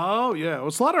 Oh yeah, well,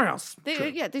 slaughterhouse.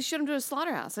 They showed them to a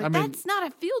slaughterhouse. Like, I mean- that's not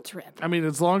a field trip. I mean,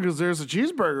 as long as there's a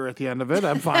cheeseburger at the end of it,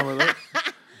 I'm fine with it.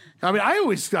 I mean, I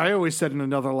always said in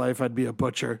another life I'd be a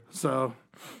butcher, so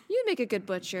You'd make a good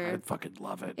butcher. I'd fucking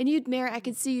love it. And you'd marry, I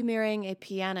could see you marrying a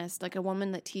pianist, like a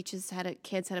woman that teaches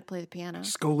kids how to play the piano.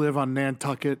 Just go live on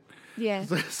Nantucket. Yeah.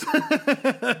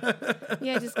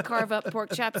 Yeah, just carve up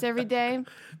pork chops every day.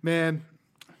 Man,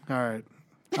 all right.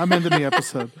 I'm ending the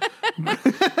episode.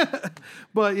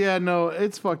 But yeah, no,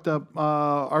 it's fucked up.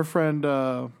 Our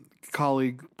friend,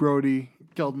 colleague, Brody,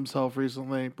 killed himself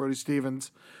recently. Brody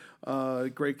Stevens,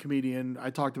 great comedian. I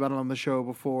talked about it on the show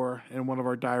before in one of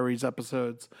our Diaries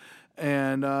episodes.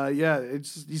 And yeah,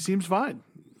 he seems fine.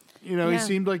 You know, Yeah. he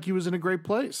seemed like he was in a great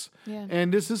place. Yeah.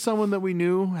 And this is someone that we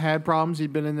knew had problems.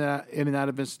 He'd been in and out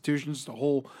of institutions. The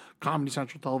whole Comedy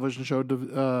Central television show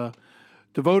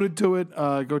devoted to it.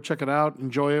 Go check it out.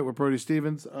 Enjoy it with Brody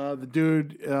Stevens. The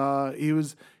dude,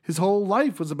 his whole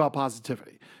life was about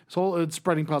positivity. It's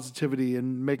spreading positivity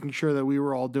and making sure that we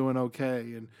were all doing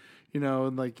okay. And,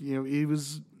 he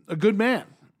was a good man.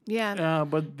 Yeah.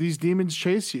 But these demons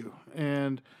chase you.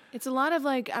 And It's a lot of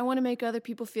like, I want to make other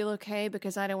people feel okay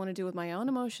because I don't want to deal with my own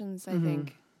emotions, I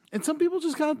think. some people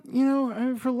just got,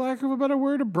 for lack of a better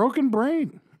word, a broken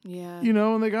brain. Yeah.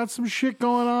 And they got some shit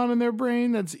going on in their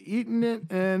brain that's eating it,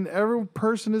 and every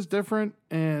person is different.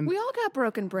 And We all got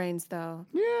broken brains, though.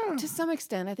 yeah, To some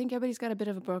extent. I think everybody's got a bit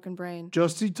of a broken brain.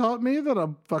 Justy taught me that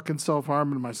I'm fucking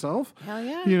self-harming myself. Hell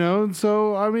yeah. And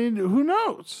so, I mean, who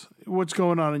knows what's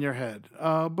going on in your head?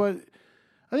 But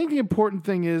I think the important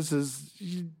thing is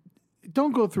you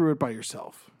don't go through it by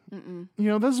yourself.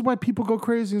 This is why people go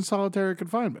crazy in solitary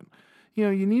confinement.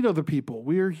 You need other people.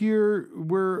 We are here.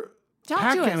 We're Talk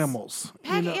pack to us. animals.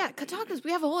 Yeah, talk to us.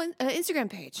 We have a whole Instagram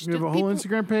page. We have a whole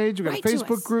Instagram page. We've got a write to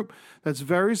Facebook us. group that's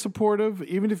very supportive.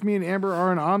 Even if me and Amber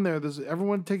aren't on there,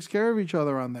 everyone takes care of each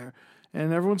other on there.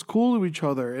 And everyone's cool to each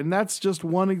other. And that's just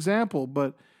one example.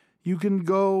 But you can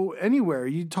go anywhere.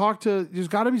 There's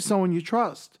got to be someone you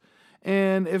trust.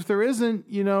 And if there isn't,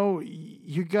 you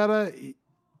got to...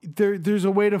 There's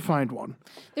a way to find one.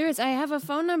 There is. I have a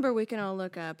phone number we can all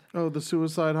look up. Oh, the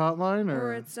suicide hotline?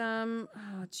 Or it's, oh,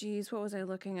 geez, what was I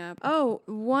looking up? Oh,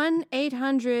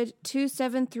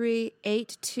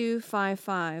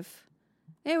 1-800-273-8255.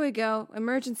 There we go.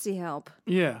 Emergency help.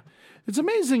 Yeah. It's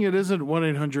amazing it isn't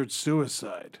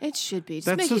 1-800-SUICIDE. It should be. Just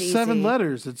That's make just it easy. 7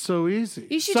 letters. It's so easy.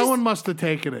 You should Someone must have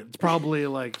taken it. It's probably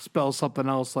like spell something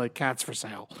else like cats for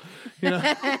sale.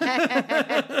 I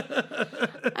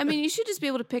mean, you should just be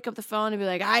able to pick up the phone and be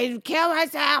like, I killed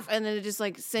myself. And then it just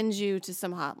like sends you to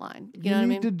some hotline. You know what I need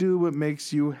mean? to do what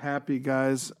makes you happy,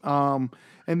 guys. And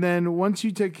then once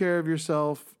you take care of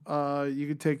yourself, you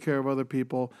can take care of other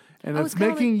people. And Oh, if it's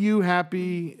kinda making you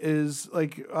happy is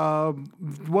like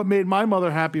what made my mother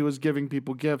happy was giving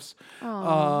people gifts.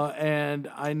 And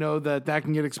I know that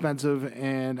can get expensive,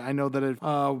 and I know that it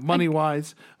money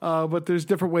wise, but there's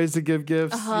different ways to give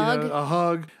gifts. A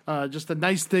hug, just a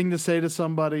nice thing to say to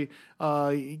somebody.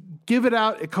 Give it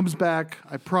out; it comes back.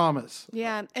 I promise.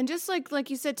 Yeah, and just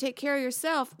like you said, take care of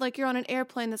yourself. Like you're on an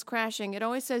airplane that's crashing. It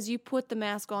always says you put the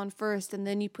mask on first, and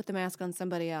then you put the mask on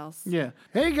somebody else. Yeah.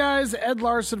 Hey guys, Ed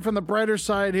Larson from the brighter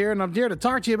side here, and I'm here to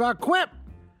talk to you about Quip.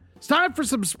 It's time for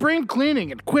some spring cleaning,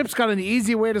 and Quip's got an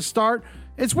easy way to start.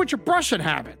 It's with your brushing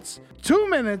habits. 2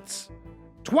 minutes,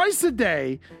 twice a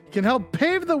day, can help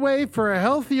pave the way for a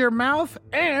healthier mouth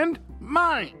and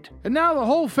mind. And now the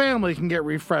whole family can get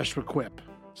refreshed with Quip.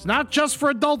 It's not just for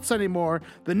adults anymore.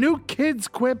 The new Kids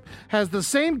Quip has the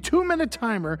same 2-minute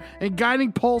timer and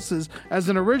guiding pulses as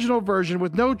an original version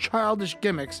with no childish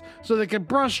gimmicks, so they can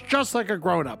brush just like a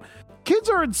grown-up. Kids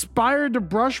are inspired to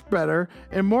brush better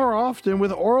and more often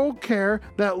with oral care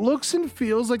that looks and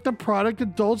feels like the product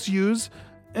adults use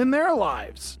in their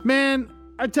lives. Man,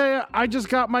 I tell you, I just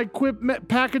got my Quip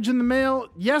package in the mail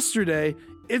yesterday.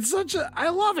 I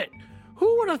love it.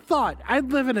 Who would have thought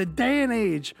I'd live in a day and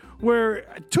age where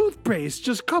toothpaste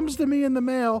just comes to me in the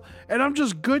mail and I'm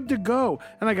just good to go.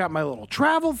 And I got my little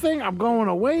travel thing. I'm going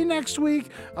away next week.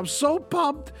 I'm so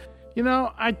pumped. You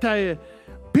know, I tell you,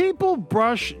 people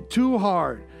brush too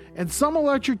hard and some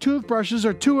electric toothbrushes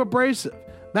are too abrasive.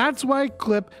 That's why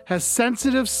Clip has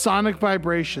sensitive sonic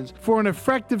vibrations for an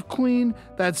effective clean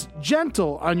that's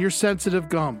gentle on your sensitive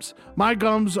gums. My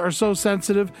gums are so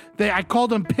sensitive, I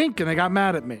called them pink and they got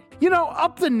mad at me. You know,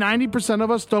 up to 90%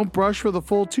 of us don't brush for the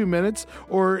full 2 minutes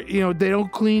or, they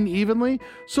don't clean evenly.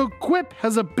 So Quip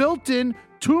has a built-in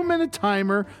 2-minute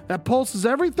timer that pulses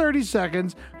every 30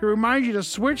 seconds to remind you to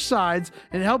switch sides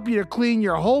and help you to clean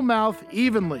your whole mouth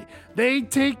evenly. They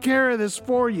take care of this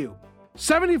for you.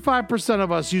 75%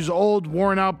 of us use old,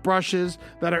 worn-out brushes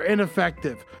that are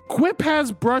ineffective. Quip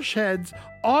has brush heads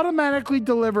automatically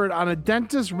delivered on a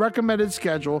dentist-recommended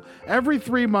schedule every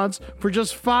 3 months for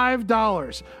just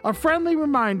 $5. A friendly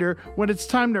reminder when it's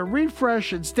time to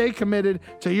refresh and stay committed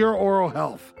to your oral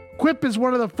health. Quip is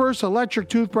one of the first electric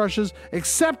toothbrushes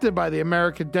accepted by the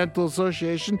American Dental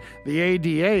Association, the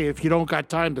ADA if you don't got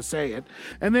time to say it,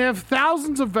 and they have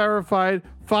thousands of verified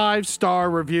 5-star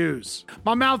reviews.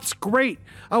 My mouth's great.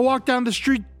 I walk down the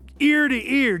street ear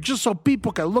to ear just so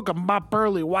people can look at my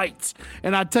pearly whites.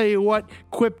 And I tell you what,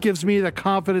 Quip gives me the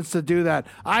confidence to do that.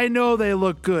 I know they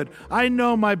look good. I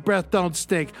know my breath don't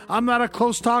stink. I'm not a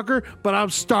close talker, but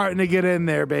I'm starting to get in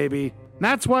there, baby.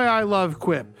 That's why I love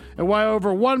Quip, and why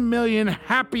over 1 million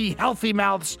happy, healthy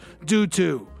mouths do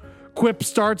too. Quip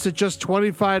starts at just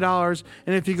 $25,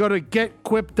 and if you go to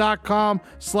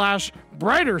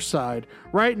getquip.com/brighterside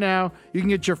right now, you can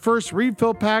get your first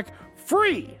refill pack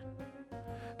free.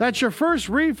 That's your first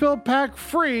refill pack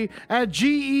free at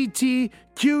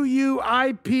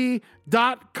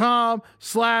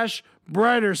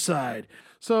getquip.com/brighterside.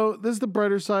 So this is the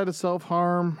brighter side of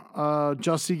self-harm.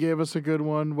 Jussie gave us a good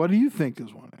one. What do you think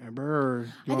is one, Amber? Or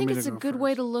I think it's a good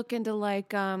way to look into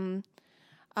like, why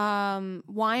am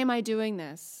I doing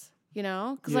this?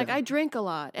 Because like I drink a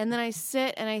lot, and then I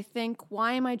sit and I think,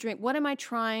 why am I drinking? What am I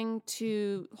trying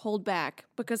to hold back?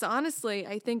 Because honestly,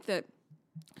 I think that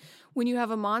when you have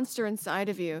a monster inside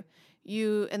of you,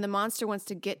 and the monster wants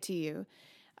to get to you,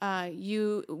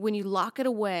 when you lock it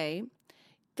away,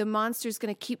 the monster's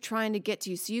going to keep trying to get to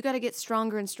you. So you got to get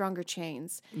stronger and stronger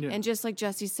chains. Yeah. And just like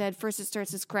Jussie said, first it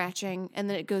starts as scratching, and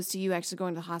then it goes to you actually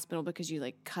going to the hospital because you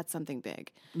like cut something big.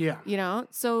 Yeah.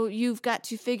 So you've got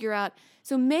to figure out.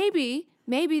 So maybe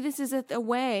this is a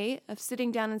way of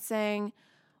sitting down and saying,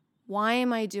 why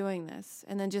am I doing this?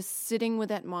 And then just sitting with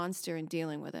that monster and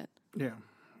dealing with it. Yeah.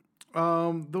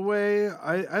 The way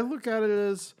I look at it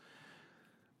is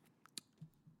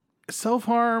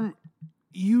self-harm.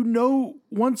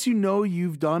 Once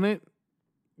you've done it,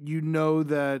 you know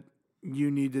that you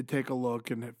need to take a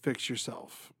look and fix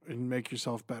yourself and make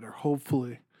yourself better,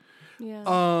 hopefully. Yeah.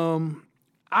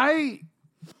 I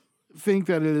think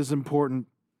that it is important.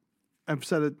 I've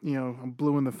said it, I'm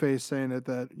blue in the face saying it,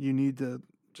 that you need to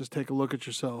just take a look at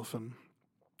yourself and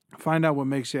find out what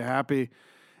makes you happy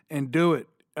and do it.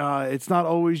 It's not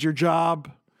always your job.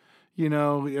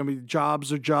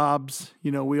 Jobs are jobs.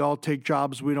 We all take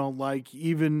jobs we don't like.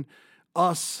 Even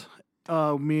us,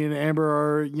 me and Amber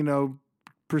are,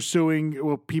 pursuing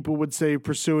what people would say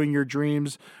pursuing your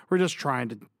dreams. We're just trying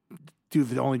to do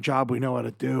the only job we know how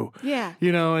to do. Yeah.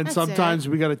 And sometimes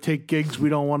we got to take gigs we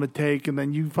don't want to take, and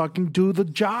then you fucking do the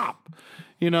job,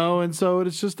 and so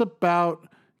it's just about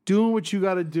doing what you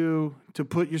got to do to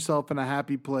put yourself in a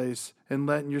happy place and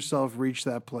letting yourself reach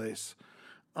that place.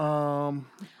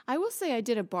 I will say I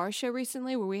did a bar show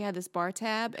recently where we had this bar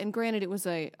tab, and granted it was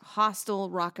a hostile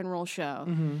rock and roll show.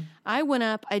 Mm-hmm. I went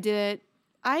up, I did it.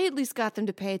 I at least got them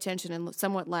to pay attention and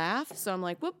somewhat laugh. So I'm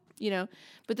like, whoop,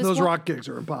 But those rock gigs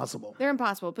are impossible. They're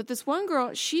impossible. But this one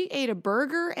girl, she ate a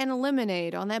burger and a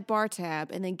lemonade on that bar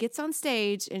tab, and then gets on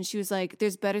stage, and she was like,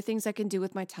 "There's better things I can do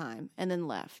with my time," and then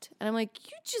left. And I'm like,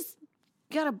 you just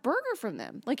got a burger from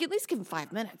them. Like, at least give them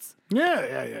 5 minutes.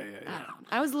 Yeah.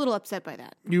 I was a little upset by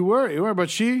that. You were, but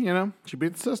she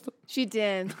beat the system. She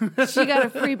did. She got a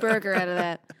free burger out of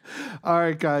that. All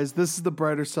right, guys, this is the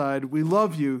brighter side. We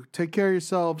love you. Take care of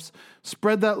yourselves.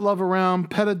 Spread that love around.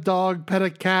 Pet a dog, pet a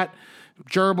cat,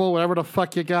 gerbil, whatever the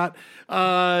fuck you got,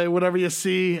 whatever you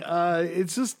see.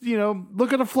 It's just,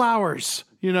 look at the flowers.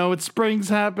 It's spring's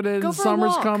happening,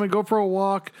 summer's coming. Go for a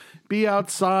walk. Be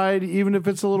outside, even if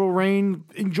it's a little rain.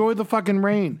 Enjoy the fucking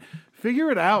rain.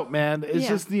 Figure it out, man. It's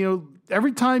just,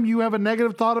 every time you have a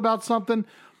negative thought about something,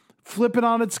 flip it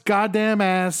on its goddamn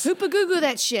ass. Hoopa-goo-goo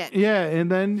that shit. Yeah,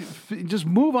 and then just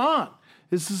move on.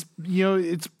 This is,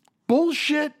 it's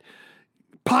bullshit,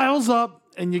 piles up,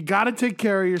 And you got to take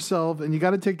care of yourself, and you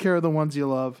got to take care of the ones you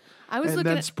love. And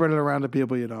then spread it around to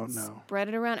people you don't know. Spread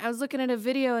it around. I was looking at a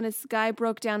video, and this guy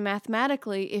broke down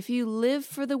mathematically, if you live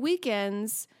for the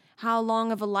weekends, how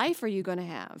long of a life are you going to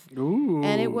have? Ooh.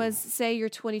 And it was, say you're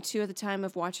 22 at the time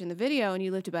of watching the video, and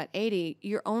you lived about 80,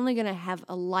 you're only going to have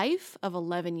a life of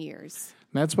 11 years.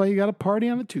 That's why you got to party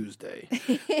on a Tuesday.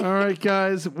 All right,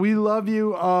 guys, we love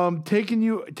you.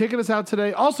 Taking us out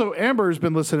today. Also, Amber's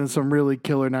been listening to some really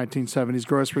killer 1970s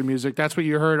grocery music. That's what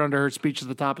you heard under her speech at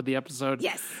the top of the episode.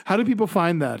 Yes. How do people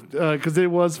find that? Because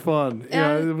it was fun.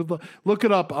 Look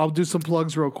it up. I'll do some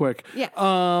plugs real quick.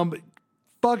 Yeah.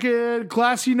 Fucking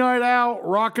Classy Night Out,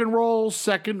 rock and roll,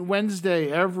 second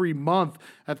Wednesday every month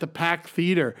at the Pack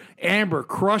Theater. Amber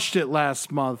crushed it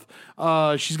last month.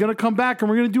 She's going to come back,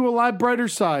 and we're going to do a live Brighter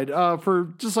Side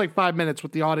for just like 5 minutes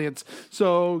with the audience.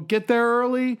 So get there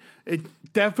early. It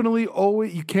definitely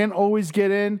you can't always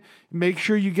get in. Make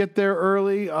sure you get there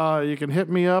early. You can hit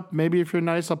me up. Maybe if you're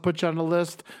nice, I'll put you on the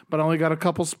list, but I only got a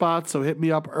couple spots, so hit me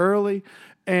up early.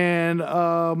 And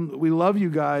we love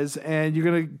you guys. And you're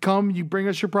going to come, you bring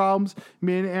us your problems.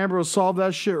 Me and Amber will solve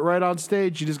that shit right on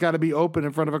stage. You just got to be open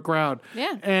in front of a crowd.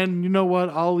 Yeah. And you know what?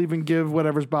 I'll even give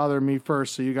whatever's bothering me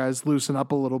first, so you guys loosen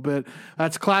up a little bit.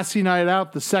 That's Classy Night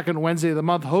Out, the second Wednesday of the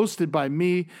month, hosted by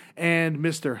me and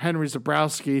Mr. Henry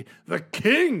Zabrowski, the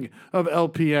king of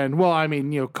LPN. Well, I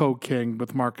mean, co-king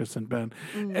with Marcus and Ben.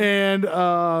 And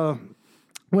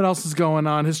what else is going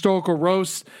on? Historical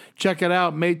Roast. Check it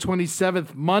out. May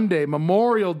 27th, Monday,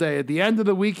 Memorial Day. At the end of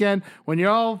the weekend, when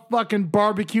you're all fucking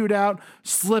barbecued out,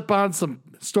 slip on some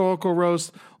Historical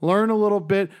Roast. Learn a little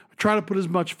bit. Try to put as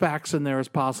much facts in there as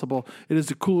possible. It is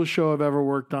the coolest show I've ever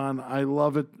worked on. I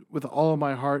love it with all of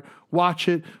my heart. Watch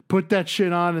it. Put that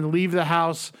shit on and leave the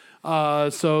house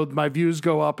so my views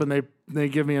go up and they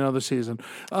give me another season.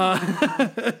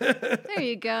 There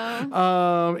you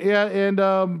go.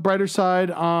 Brighter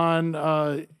Side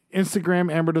on Instagram.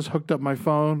 Amber just hooked up my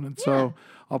phone, and so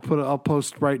I'll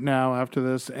post right now after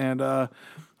this. And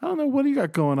I don't know, what do you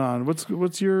got going on?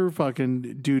 What's your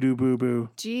fucking doo-doo boo-boo?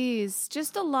 Jeez,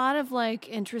 just a lot of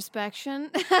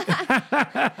introspection,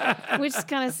 which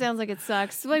kind of sounds like it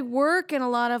sucks. Work and a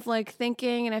lot of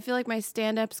thinking, and I feel like my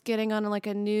stand-up's getting on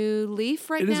a new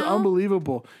leaf right now. It is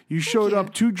unbelievable. You showed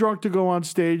up too drunk to go on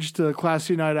stage to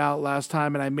Classy Night Out last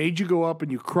time, and I made you go up,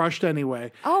 and you crushed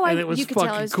anyway. Oh, and it was you could fucking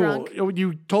tell I was cool. drunk?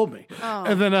 You told me. Oh,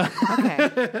 and then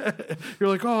okay. You're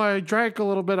like, oh, I drank a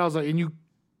little bit. I was like, and you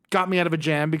got me out of a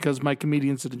jam because my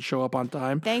comedians didn't show up on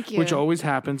time. Thank you. Which always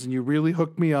happens, and you really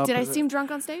hooked me up. Did I seem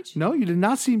drunk on stage? No, you did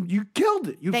not seem. You killed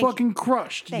it. You fucking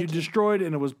crushed. Thank you. Destroyed,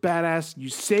 and it was badass. You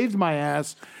saved my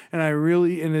ass, and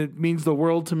it means the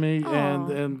world to me.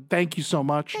 And thank you so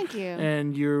much. Thank you.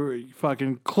 And you're a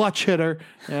fucking clutch hitter,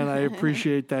 and I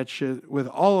appreciate that shit with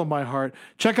all of my heart.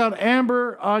 Check out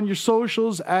Amber on your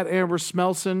socials at Amber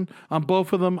Smelson on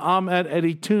both of them. I'm at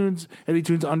Eddie Tunes,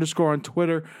 __ on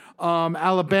Twitter.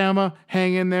 Alabama,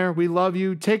 hang in there. We love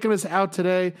you. Taking us out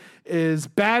today is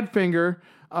Badfinger.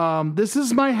 This is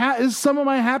some of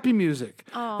my happy music.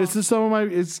 Oh. This is some of my.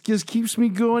 It just keeps me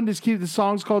going. The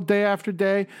song's called Day After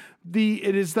Day.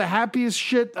 It is the happiest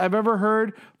shit I've ever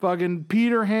heard. Fucking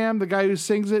Peter Ham, the guy who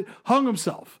sings it, hung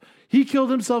himself. He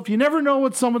killed himself. You never know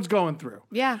what someone's going through.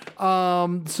 Yeah.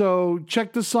 So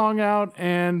check the song out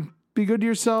and be good to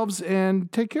yourselves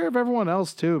and take care of everyone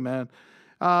else too, man.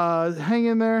 Hang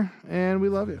in there, and we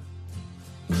love you.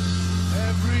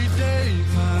 Every day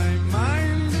my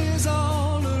mind is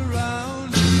all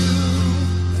around you.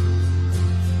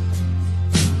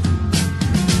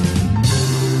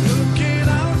 Looking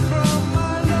out from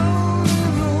my lonely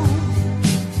room,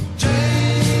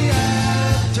 day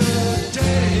after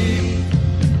day.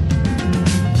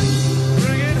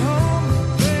 Bring it home,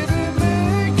 baby,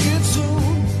 make it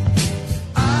soon.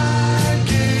 I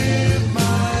give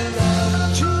my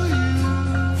love to you.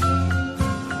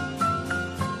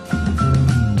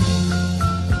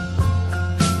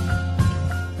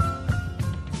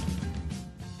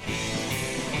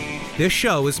 This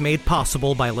show is made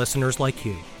possible by listeners like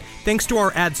you. Thanks to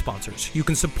our ad sponsors, you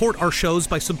can support our shows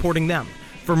by supporting them.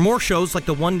 For more shows like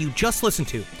the one you just listened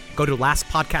to, go to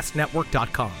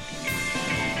lastpodcastnetwork.com.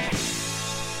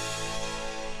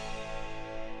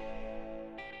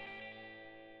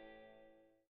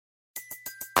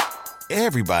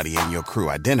 Everybody in your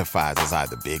crew identifies as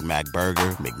either Big Mac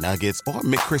Burger, McNuggets, or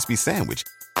McCrispy Sandwich.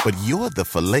 But you're the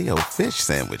Filet-O-Fish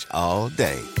Sandwich all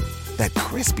day. That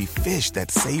crispy fish, that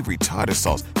savory tartar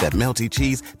sauce, that melty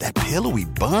cheese, that pillowy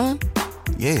bun.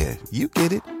 Yeah, you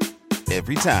get it.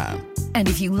 Every time. And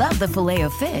if you love the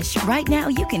Filet-O-Fish, right now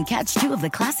you can catch two of the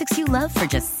classics you love for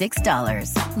just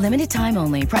 $6. Limited time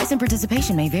only. Price and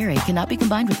participation may vary. Cannot be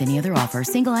combined with any other offer.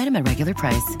 Single item at regular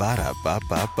price.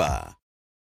 Ba-da-ba-ba-ba.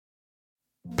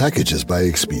 Packages by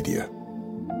Expedia.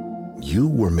 You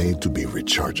were made to be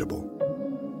rechargeable.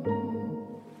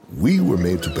 We were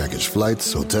made to package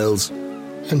flights, hotels,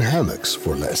 and hammocks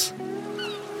for less.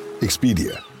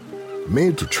 Expedia.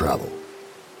 Made to travel.